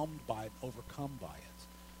overwhelmed by it, overcome by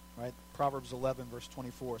it. Right? Proverbs 11, verse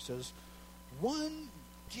 24 says, "One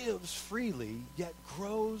gives freely, yet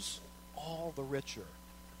grows all the richer.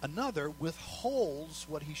 Another withholds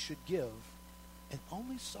what he should give and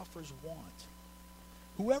only suffers want.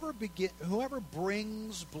 Whoever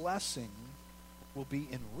brings blessing will be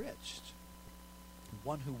enriched.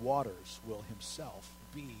 One who waters will himself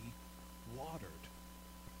be watered."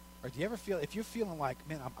 Or do you ever feel, if you're feeling like,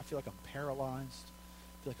 man, I feel like I'm paralyzed,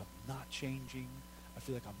 I feel like I'm not changing, I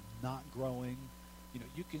feel like I'm not growing,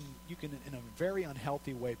 you can in a very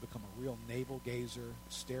unhealthy way become a real navel gazer,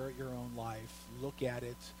 stare at your own life, look at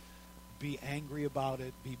it, be angry about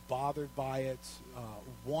it, be bothered by it,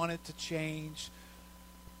 want it to change.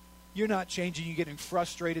 You're not changing, you're getting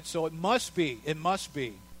frustrated, so it must be.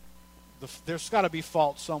 There's got to be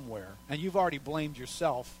fault somewhere, and you've already blamed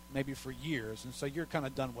yourself maybe for years, and so you're kind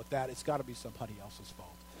of done with that. It's got to be somebody else's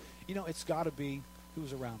fault. It's got to be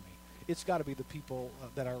who's around me. It's got to be the people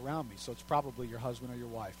that are around me. So it's probably your husband or your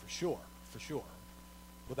wife, for sure,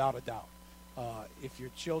 without a doubt. If your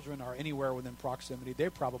children are anywhere within proximity, they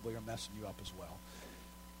probably are messing you up as well.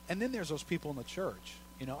 And then there's those people in the church,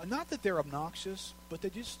 and not that they're obnoxious, but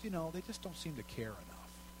they just don't seem to care enough.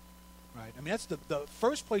 Right? I mean, that's the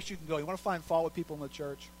first place you can go. You want to find fault with people in the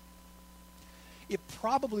church? It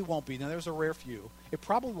probably won't be. Now, there's a rare few. It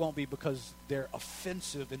probably won't be because they're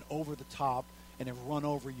offensive and over the top and have run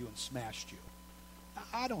over you and smashed you.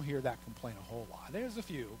 I don't hear that complaint a whole lot. There's a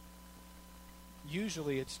few.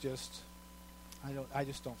 Usually it's just, I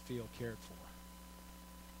just don't feel cared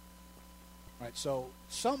for. Right? So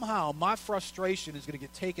somehow my frustration is going to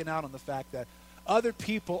get taken out on the fact that other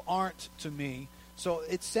people aren't to me. So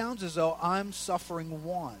it sounds as though I'm suffering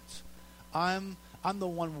want. I'm the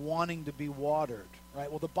one wanting to be watered, right?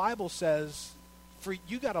 Well, the Bible says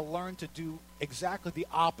you got to learn to do exactly the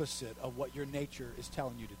opposite of what your nature is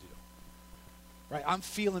telling you to do. Right? I'm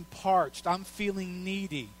feeling parched. I'm feeling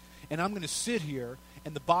needy. And I'm going to sit here,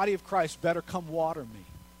 and the body of Christ better come water me.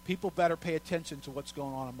 People better pay attention to what's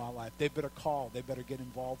going on in my life. They better call. They better get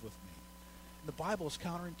involved with me. And the Bible is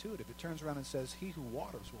counterintuitive. It turns around and says, he who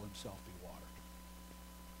waters will himself be watered.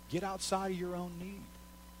 Get outside of your own need.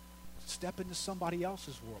 Step into somebody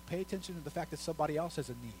else's world. Pay attention to the fact that somebody else has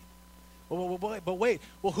a need. But wait.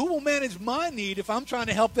 Well, who will manage my need if I'm trying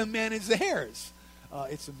to help them manage theirs?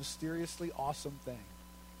 It's a mysteriously awesome thing.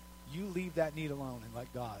 You leave that need alone and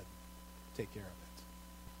let God take care of it.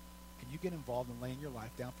 And you get involved in laying your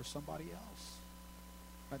life down for somebody else.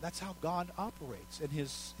 Right? That's how God operates. And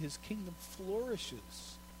his kingdom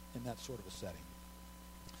flourishes in that sort of a setting.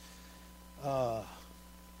 All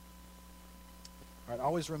right,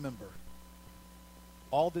 always remember,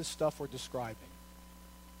 all this stuff we're describing,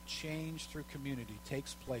 change through community,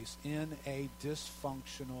 takes place in a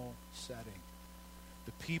dysfunctional setting.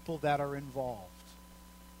 The people that are involved,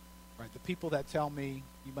 right? The people that tell me,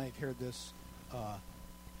 you might have heard this,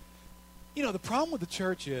 the problem with the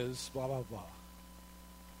church is blah, blah, blah.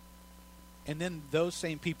 And then those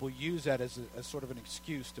same people use that as sort of an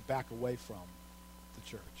excuse to back away from the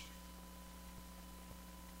church.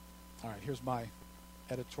 All right, here's my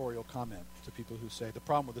editorial comment to people who say the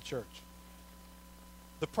problem with the church.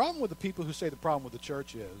 The problem with the people who say the problem with the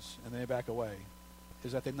church is, and they back away,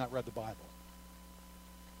 is that they've not read the Bible.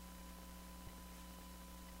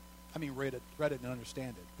 I mean, read it and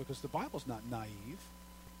understand it, because the Bible's not naive.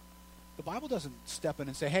 The Bible doesn't step in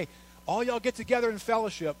and say, hey, all y'all get together in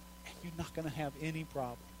fellowship, and you're not going to have any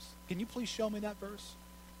problems. Can you please show me that verse?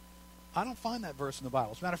 I don't find that verse in the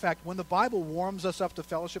Bible. As a matter of fact, when the Bible warms us up to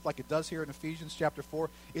fellowship like it does here in Ephesians chapter 4,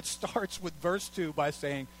 it starts with verse 2 by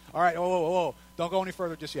saying, all right, don't go any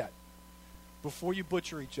further just yet. Before you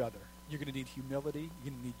butcher each other, you're going to need humility,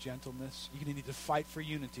 you're going to need gentleness, you're going to need to fight for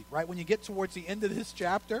unity. Right? When you get towards the end of this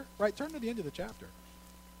chapter, right, turn to the end of the chapter.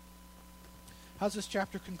 How's this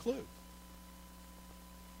chapter conclude?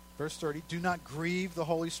 Verse 30, do not grieve the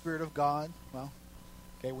Holy Spirit of God. Well,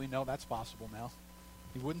 okay, we know that's possible now.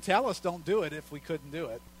 He wouldn't tell us don't do it if we couldn't do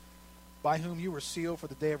it. By whom you were sealed for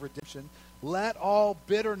the day of redemption. Let all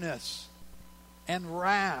bitterness and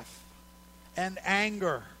wrath and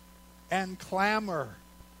anger and clamor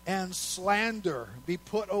and slander be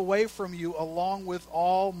put away from you along with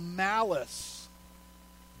all malice.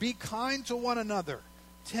 Be kind to one another,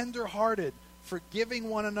 tender-hearted, forgiving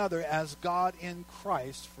one another as God in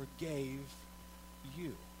Christ forgave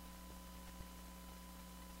you.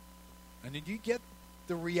 And did you get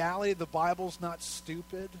the reality the Bible's not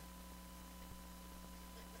stupid?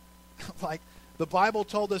 Like, the Bible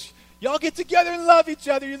told us, y'all get together and love each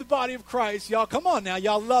other. You're the body of Christ. Y'all, come on now.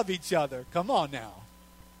 Y'all love each other. Come on now.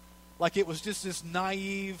 Like it was just this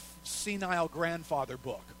naive, senile grandfather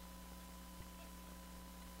book.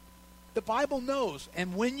 The Bible knows.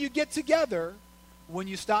 And when you get together, when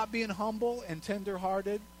you stop being humble and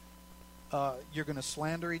tender-hearted, you're going to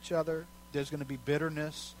slander each other. There's going to be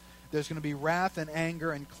bitterness. There's going to be wrath and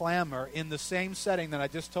anger and clamor in the same setting that I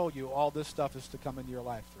just told you. All this stuff is to come into your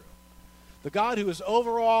life through. The God who is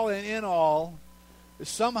over all and in all is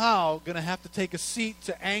somehow going to have to take a seat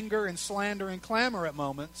to anger and slander and clamor at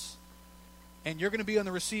moments. And you're going to be on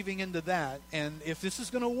the receiving end of that. And if this is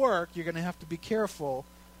going to work, you're going to have to be careful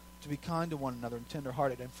to be kind to one another and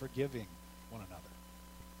tenderhearted and forgiving one another.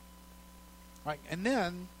 Right? And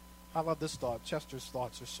then, I love this thought. Chester's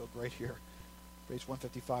thoughts are so great here. Page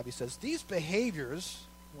 155, he says, these behaviors,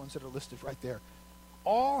 ones that are listed right there,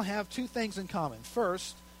 all have two things in common.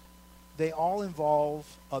 First, they all involve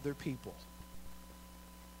other people.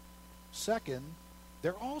 Second,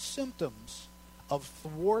 they're all symptoms of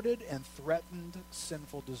thwarted and threatened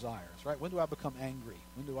sinful desires, right? When do I become angry?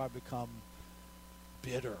 When do I become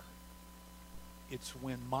bitter? It's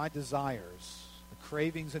when my desires, the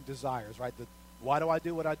cravings and desires, right? Why do I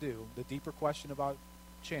do what I do? The deeper question about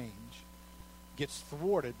change gets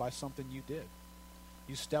thwarted by something you did.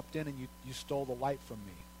 You stepped in and you stole the light from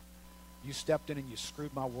me. You stepped in and you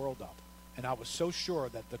screwed my world up. And I was so sure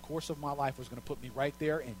that the course of my life was going to put me right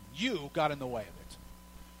there, and you got in the way of it.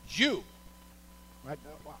 You. Right?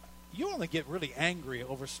 You only get really angry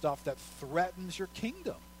over stuff that threatens your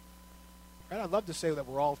kingdom. Right? I'd love to say that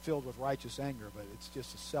we're all filled with righteous anger, but it's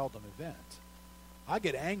just a seldom event. I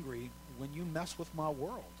get angry when you mess with my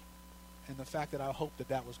world. And the fact that I hoped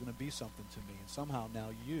that was going to be something to me, and somehow now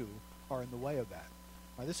you are in the way of that.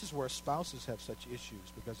 Right? This is where spouses have such issues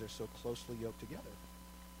because they're so closely yoked together.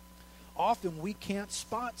 Often we can't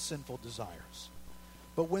spot sinful desires.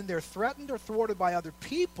 But when they're threatened or thwarted by other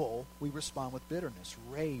people, we respond with bitterness,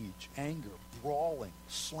 rage, anger, brawling,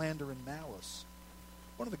 slander, and malice.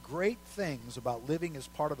 One of the great things about living as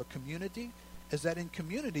part of a community is that in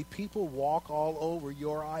community, people walk all over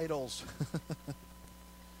your idols.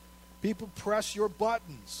 People press your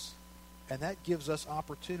buttons. And that gives us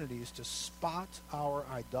opportunities to spot our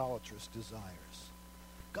idolatrous desires.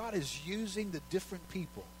 God is using the different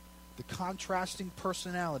people, the contrasting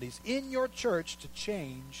personalities in your church to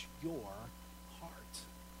change your heart.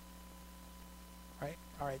 Right?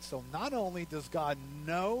 All right, so not only does God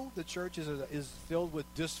know the church is filled with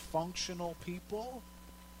dysfunctional people,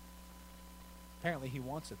 apparently he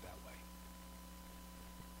wants it that way.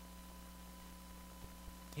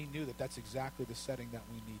 He knew that that's exactly the setting that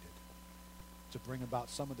we needed to bring about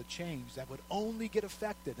some of the change that would only get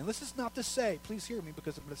affected. And this is not to say, please hear me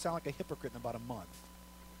because I'm going to sound like a hypocrite in about a month.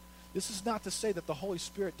 This is not to say that the Holy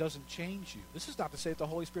Spirit doesn't change you. This is not to say that the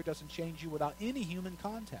Holy Spirit doesn't change you without any human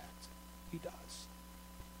contact. He does.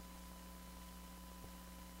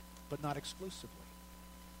 But not exclusively.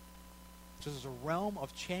 So there's a realm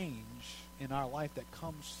of change in our life that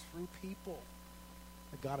comes through people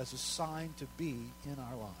that God has assigned to be in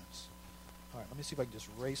our lives. All right, let me see if I can just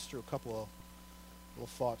race through a couple of little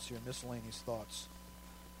thoughts here, miscellaneous thoughts.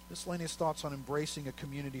 Miscellaneous thoughts on embracing a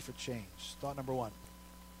community for change. Thought number one.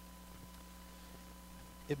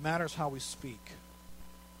 It matters how we speak.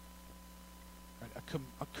 Right?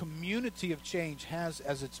 A community of change has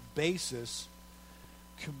as its basis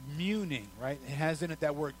communing, right? It has in it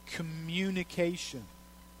that word communication.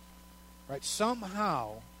 Right?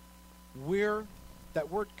 Somehow that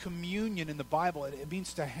word communion in the Bible, it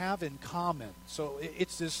means to have in common. So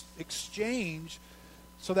it's this exchange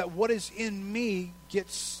so that what is in me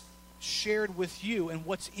gets shared with you, and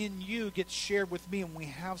what's in you gets shared with me, and we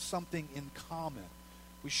have something in common.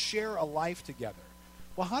 We share a life together.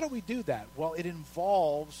 Well, how do we do that? Well, it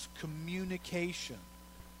involves communication.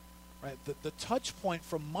 Right? The touch point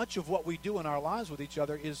for much of what we do in our lives with each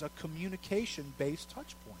other is a communication-based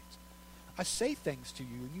touch point. I say things to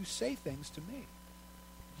you, and you say things to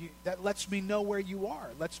me. That lets me know where you are.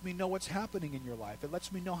 It lets me know what's happening in your life. It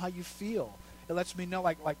lets me know how you feel. It lets me know,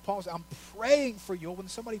 like Paul said, I'm praying for you. When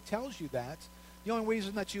somebody tells you that, the only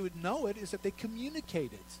reason that you would know it is that they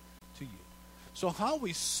communicate it to you. So how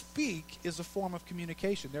we speak is a form of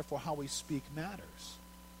communication. Therefore, how we speak matters.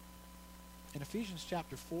 In Ephesians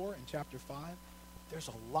chapter 4 and chapter 5, there's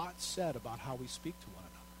a lot said about how we speak to one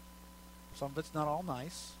another. Some of it's not all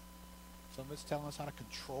nice. Some of it's telling us how to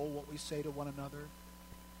control what we say to one another,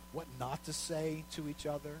 what not to say to each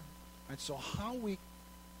other. And so how we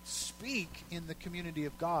speak in the community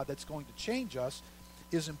of God that's going to change us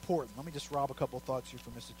is important. Let me just rob a couple of thoughts here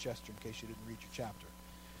from Mr. Chester in case you didn't read your chapter.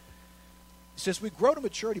 It says we grow to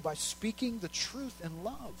maturity by speaking the truth in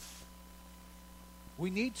love. We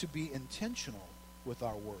need to be intentional with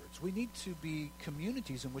our words. We need to be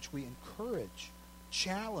communities in which we encourage,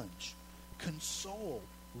 challenge, console,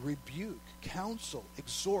 rebuke, counsel,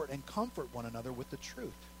 exhort, and comfort one another with the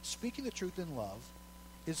truth. Speaking the truth in love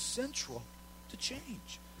is central to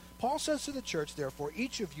change. Paul says to the church, therefore,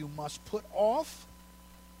 each of you must put off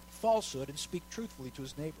falsehood and speak truthfully to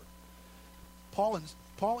his neighbor.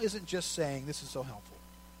 Paul isn't just saying, this is so helpful.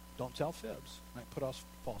 Don't tell fibs. Right? Put off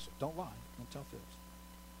falsehood. Don't lie. Don't tell fibs.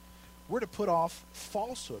 We're to put off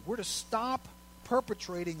falsehood. We're to stop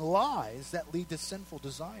perpetrating lies that lead to sinful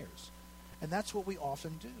desires. And that's what we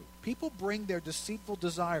often do. People bring their deceitful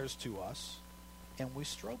desires to us, and we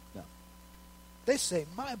stroke them. They say,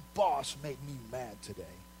 my boss made me mad today.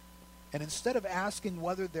 And instead of asking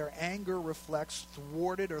whether their anger reflects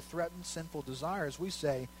thwarted or threatened sinful desires, we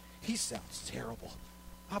say, he sounds terrible.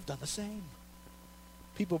 I've done the same.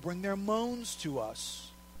 People bring their moans to us,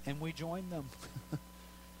 and we join them.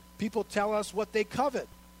 People tell us what they covet,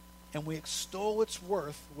 and we extol its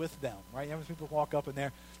worth with them, right? You know, people walk up in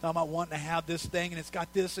there talking about wanting to have this thing, and it's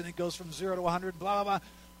got this, and it goes from 0 to 100, blah, blah, blah.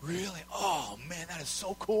 Really? Oh, man, that is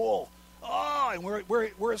so cool. Oh, and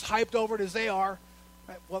we're as hyped over it as they are.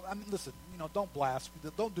 Right? Well, I mean, listen, don't blast.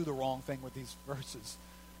 Don't do the wrong thing with these verses.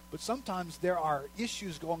 But sometimes there are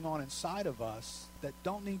issues going on inside of us that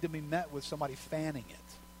don't need to be met with somebody fanning it.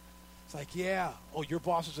 It's like, yeah, oh, your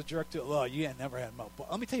boss is a jerk too. Oh, yeah, never had my boss.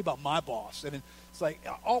 Let me tell you about my boss. And it's like,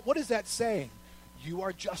 oh, what is that saying? You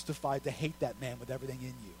are justified to hate that man with everything in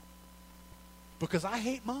you. Because I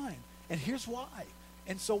hate mine. And here's why.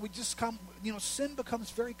 And so we just sin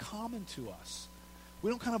becomes very common to us. We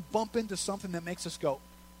don't kind of bump into something that makes us go,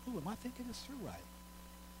 ooh, am I thinking this through right?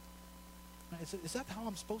 Is that how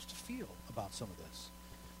I'm supposed to feel about some of this?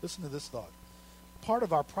 Listen to this thought. Part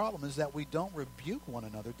of our problem is that we don't rebuke one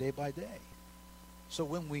another day by day. So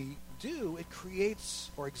when we do, it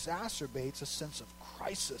creates or exacerbates a sense of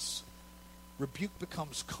crisis. Rebuke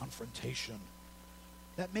becomes confrontation.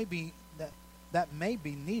 That may be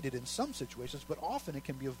needed in some situations, but often it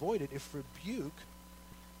can be avoided if rebuke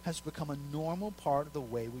has become a normal part of the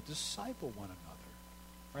way we disciple one another.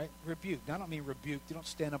 Right? Rebuke. Now, I don't mean rebuke. You don't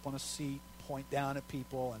stand up on a seat, point down at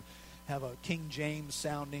people, and have a King James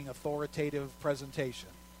sounding authoritative presentation.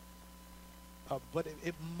 But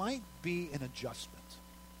it might be an adjustment.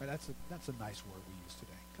 Right? That's a nice word we use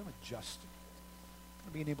today. Kind of adjusting. Kind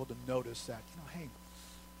of being able to notice that, hey,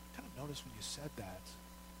 kind of notice when you said that.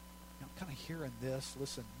 I'm kind of hearing this.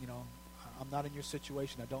 Listen, I'm not in your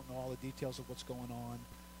situation. I don't know all the details of what's going on.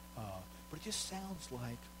 But it just sounds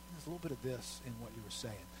like there's a little bit of this in what you were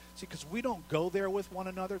saying. See, because we don't go there with one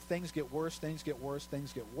another, things get worse, things get worse,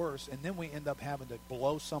 things get worse, and then we end up having to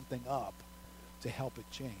blow something up to help it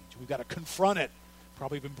change. We've got to confront it,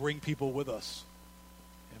 probably even bring people with us.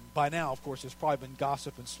 And by now, of course, there's probably been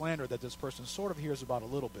gossip and slander that this person sort of hears about a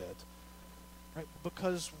little bit, right?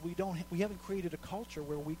 Because we haven't created a culture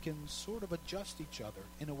where we can sort of adjust each other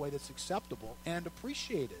in a way that's acceptable and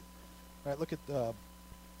appreciated. Right? Look at the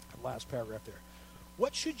last paragraph there.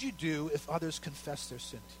 What should you do if others confess their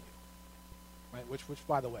sin to you? Right? Which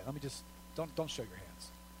by the way, let me just, don't show your hands.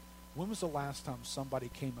 When was the last time somebody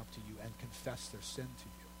came up to you and confessed their sin to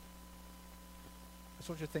you? I just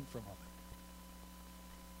want you to think for a moment.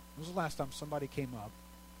 When was the last time somebody came up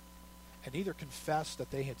and either confessed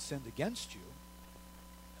that they had sinned against you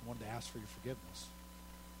and wanted to ask for your forgiveness,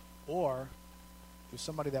 or there's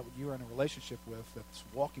somebody that you are in a relationship with that's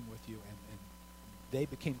walking with you and they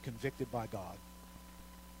became convicted by God,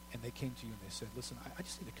 and they came to you and they said, listen, I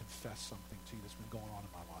just need to confess something to you that's been going on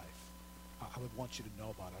in my life. I would want you to know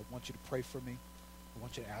about it. I want you to pray for me. I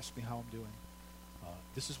want you to ask me how I'm doing.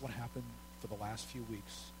 This is what happened for the last few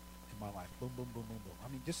weeks in my life. Boom, boom, boom, boom, boom. I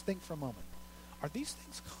mean, just think for a moment. Are these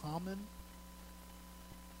things common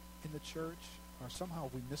in the church? Or somehow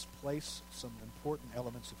we misplace some important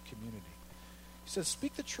elements of community? He says,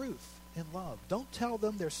 speak the truth in love. Don't tell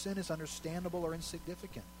them their sin is understandable or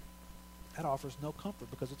insignificant. That offers no comfort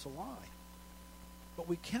because it's a lie. But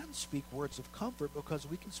we can speak words of comfort because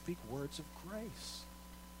we can speak words of grace.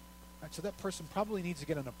 Right, so that person probably needs to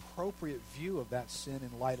get an appropriate view of that sin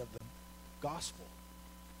in light of the gospel.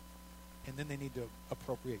 And then they need to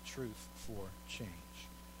appropriate truth for change.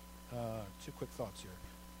 Two quick thoughts here.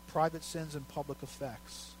 Private sins and public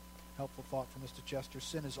effects. Helpful thought from Mr. Chester.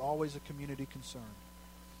 Sin is always a community concern.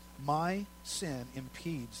 My sin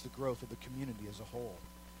impedes the growth of the community as a whole.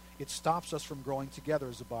 It stops us from growing together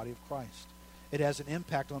as a body of Christ. It has an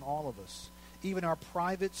impact on all of us. Even our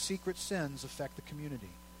private, secret sins affect the community.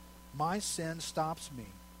 My sin stops me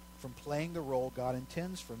from playing the role God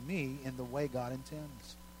intends for me in the way God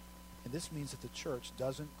intends. And this means that the church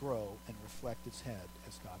doesn't grow and reflect its head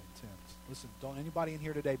as God intends. Listen, don't anybody in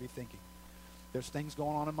here today be thinking, there's things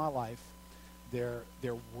going on in my life. They're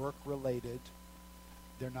work-related.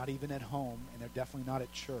 They're not even at home, and they're definitely not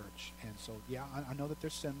at church. And so, yeah, I know that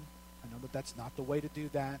there's sin. I know that that's not the way to do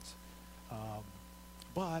that.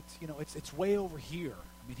 But, you know, it's way over here.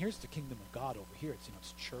 I mean, here's the kingdom of God over here. It's, you know,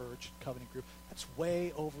 it's church, covenant group. That's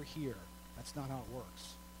way over here. That's not how it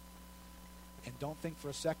works. And don't think for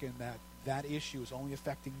a second that that issue is only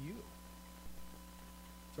affecting you.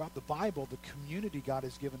 Throughout the Bible, the community God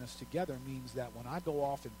has given us together means that when I go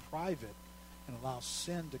off in private and allow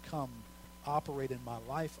sin to come operate in my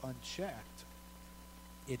life unchecked,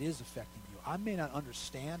 it is affecting you. I may not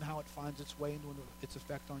understand how it finds its way into its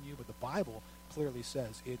effect on you, but the Bible clearly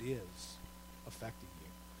says it is affecting you.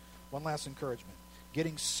 One last encouragement.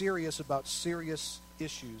 Getting serious about serious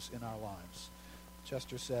issues in our lives.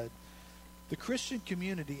 Chester said, the Christian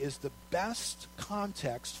community is the best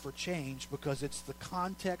context for change because it's the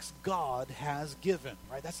context God has given.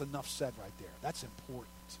 Right? That's enough said right there. That's important.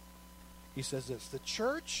 He says this, the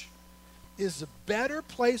church is a better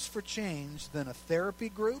place for change than a therapy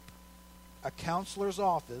group, a counselor's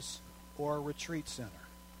office, or a retreat center.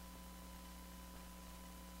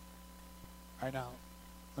 All right, now,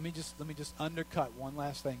 let me just undercut one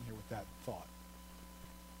last thing here with that thought.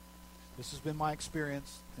 This has been my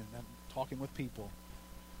experience, and I'm talking with people.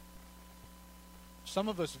 Some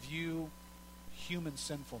of us view human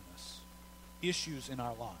sinfulness, issues in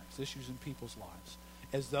our lives, issues in people's lives,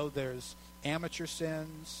 as though there's amateur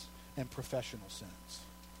sins and professional sins.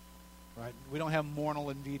 Right? We don't have mortal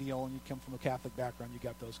and venial, and you come from a Catholic background, you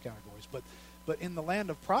got those categories. But in the land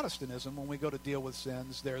of Protestantism, when we go to deal with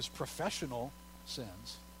sins, there's professional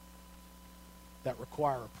sins that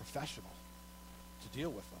require a professional to deal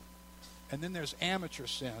with them. And then there's amateur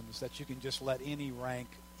sins that you can just let any rank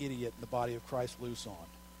idiot in the body of Christ loose on.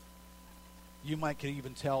 You could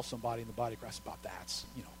even tell somebody in the body of Christ about that.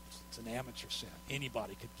 It's an amateur sin.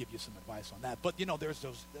 Anybody could give you some advice on that. But, there's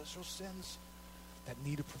those sins that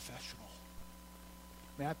need a professional.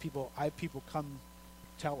 I have people come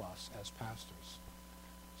tell us as pastors,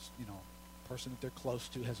 a person that they're close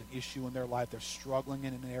to has an issue in their life. They're struggling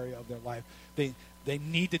in an area of their life. They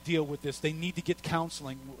need to deal with this. They need to get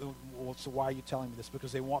counseling. Well, so why are you telling me this?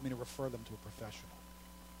 Because they want me to refer them to a professional.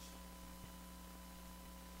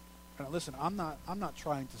 Now, listen, I'm not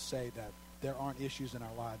trying to say that there aren't issues in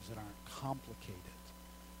our lives that aren't complicated,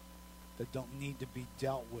 that don't need to be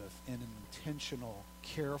dealt with in an intentional,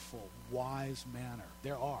 careful, wise manner.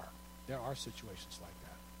 There are situations like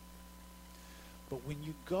that. But when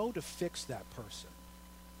you go to fix that person,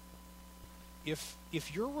 if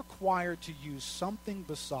you're required to use something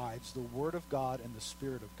besides the Word of God and the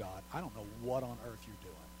Spirit of God, I don't know what on earth you're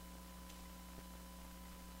doing.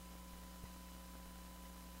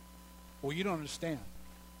 Well, you don't understand.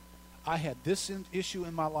 I had this issue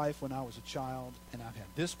in my life when I was a child, and I've had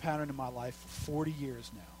this pattern in my life for 40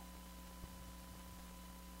 years now.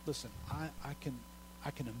 Listen, I can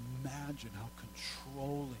imagine how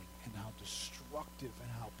controlling and how destructive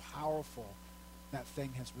and how powerful that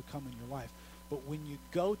thing has become in your life. But when you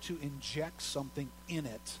go to inject something in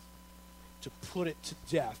it, to put it to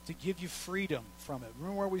death, to give you freedom from it.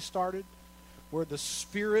 Remember where we started? Where the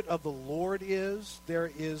Spirit of the Lord is, there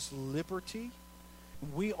is liberty.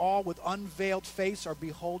 We all with unveiled face are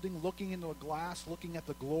beholding, looking into a glass, looking at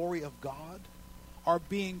the glory of God, are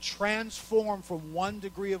being transformed from one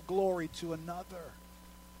degree of glory to another.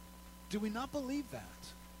 Do we not believe that?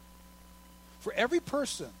 For every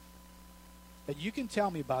person that you can tell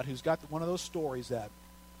me about who's got one of those stories that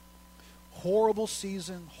horrible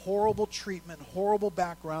season, horrible treatment, horrible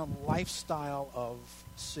background, lifestyle of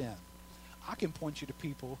sin, I can point you to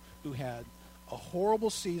people who had a horrible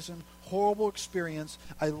season, horrible experience,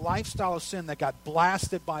 a lifestyle of sin that got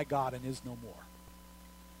blasted by God and is no more.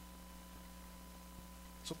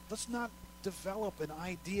 So let's not develop an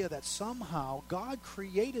idea that somehow God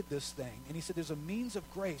created this thing, and he said there's a means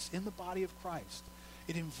of grace in the body of Christ.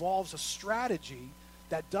 It involves a strategy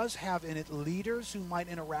that does have in it leaders who might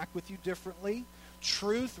interact with you differently,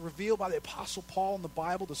 truth revealed by the Apostle Paul in the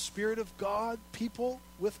Bible, the Spirit of God, people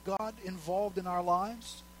with God involved in our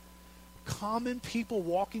lives, common people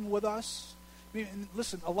walking with us. I mean, and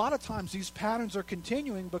listen, a lot of times these patterns are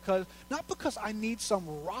continuing not because I need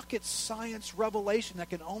some rocket science revelation that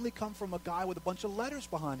can only come from a guy with a bunch of letters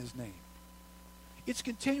behind his name. It's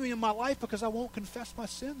continuing in my life because I won't confess my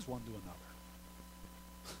sins one to another.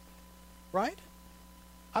 Right?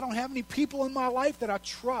 I don't have any people in my life that I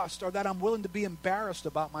trust or that I'm willing to be embarrassed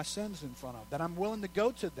about my sins in front of, that I'm willing to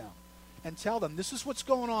go to them and tell them, this is what's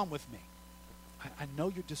going on with me. I know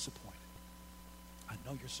you're disappointed. I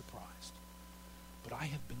know you're surprised. But I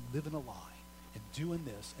have been living a lie and doing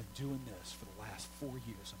this for the last 4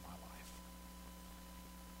 years of my life.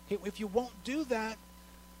 Hey, if you won't do that,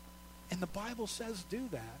 and the Bible says do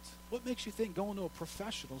that, what makes you think going to a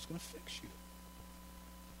professional is going to fix you?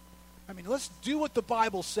 I mean, let's do what the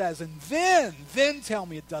Bible says, and then tell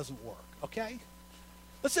me it doesn't work, okay?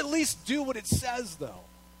 Let's at least do what it says, though.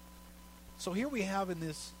 So here we have in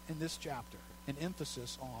this chapter an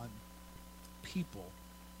emphasis on people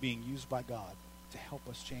being used by God to help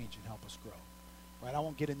us change and help us grow. Right? I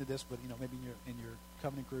won't get into this, but maybe in your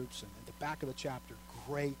covenant groups and at the back of the chapter,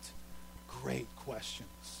 great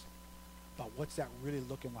questions about what's that really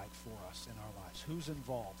looking like for us in our lives. Who's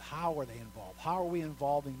involved? How are they involved? How are we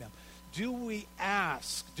involving them? Do we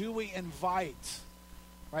ask? Do we invite?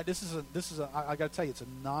 Right? This is I got to tell you, it's a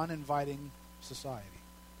non-inviting society.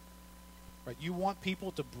 Right? You want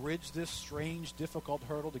people to bridge this strange, difficult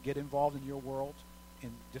hurdle to get involved in your world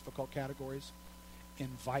in difficult categories?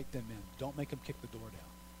 Invite them in. Don't make them kick the door down.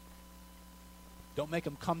 Don't make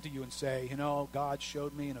them come to you and say, God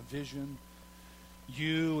showed me in a vision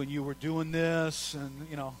you were doing this, and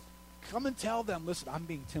come and tell them, listen, I'm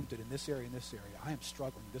being tempted in this area, I am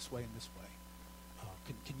struggling this way and this way.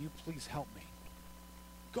 Can you please help me?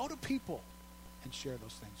 Go to people and share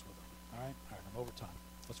those things with them. All right, I'm over time.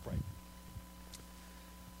 Let's pray.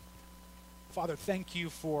 Father, thank you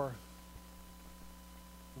for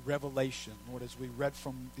revelation. Lord, as we read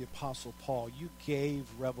from the Apostle Paul, you gave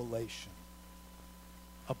revelation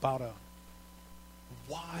about a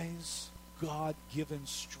wise, God-given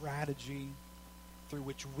strategy through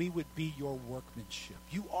which we would be your workmanship.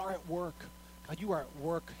 You are at work. God, you are at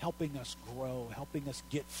work helping us grow, helping us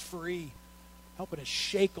get free, helping us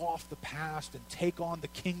shake off the past and take on the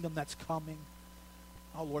kingdom that's coming.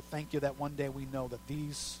 Oh, Lord, thank you that one day we know that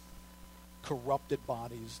these corrupted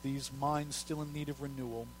bodies, these minds still in need of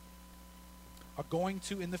renewal, are going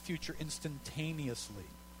to, in the future, instantaneously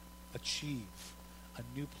achieve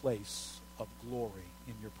a new place of glory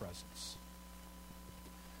in your presence.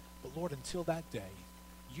 But Lord, until that day,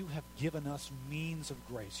 you have given us means of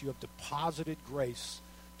grace. You have deposited grace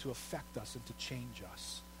to affect us and to change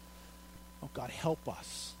us. Oh God, help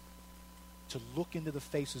us to look into the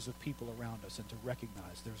faces of people around us and to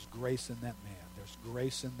recognize there's grace in that man, there's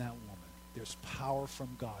grace in that woman. There's power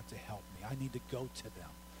from God to help me. I need to go to them.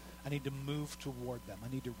 I need to move toward them.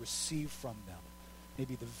 I need to receive from them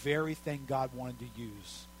maybe the very thing God wanted to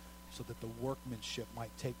use so that the workmanship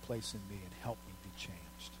might take place in me and help me be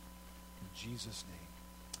changed. In Jesus'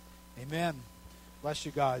 name, amen. Bless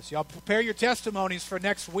you guys. Y'all prepare your testimonies for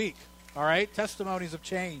next week, all right? Testimonies of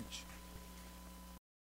change.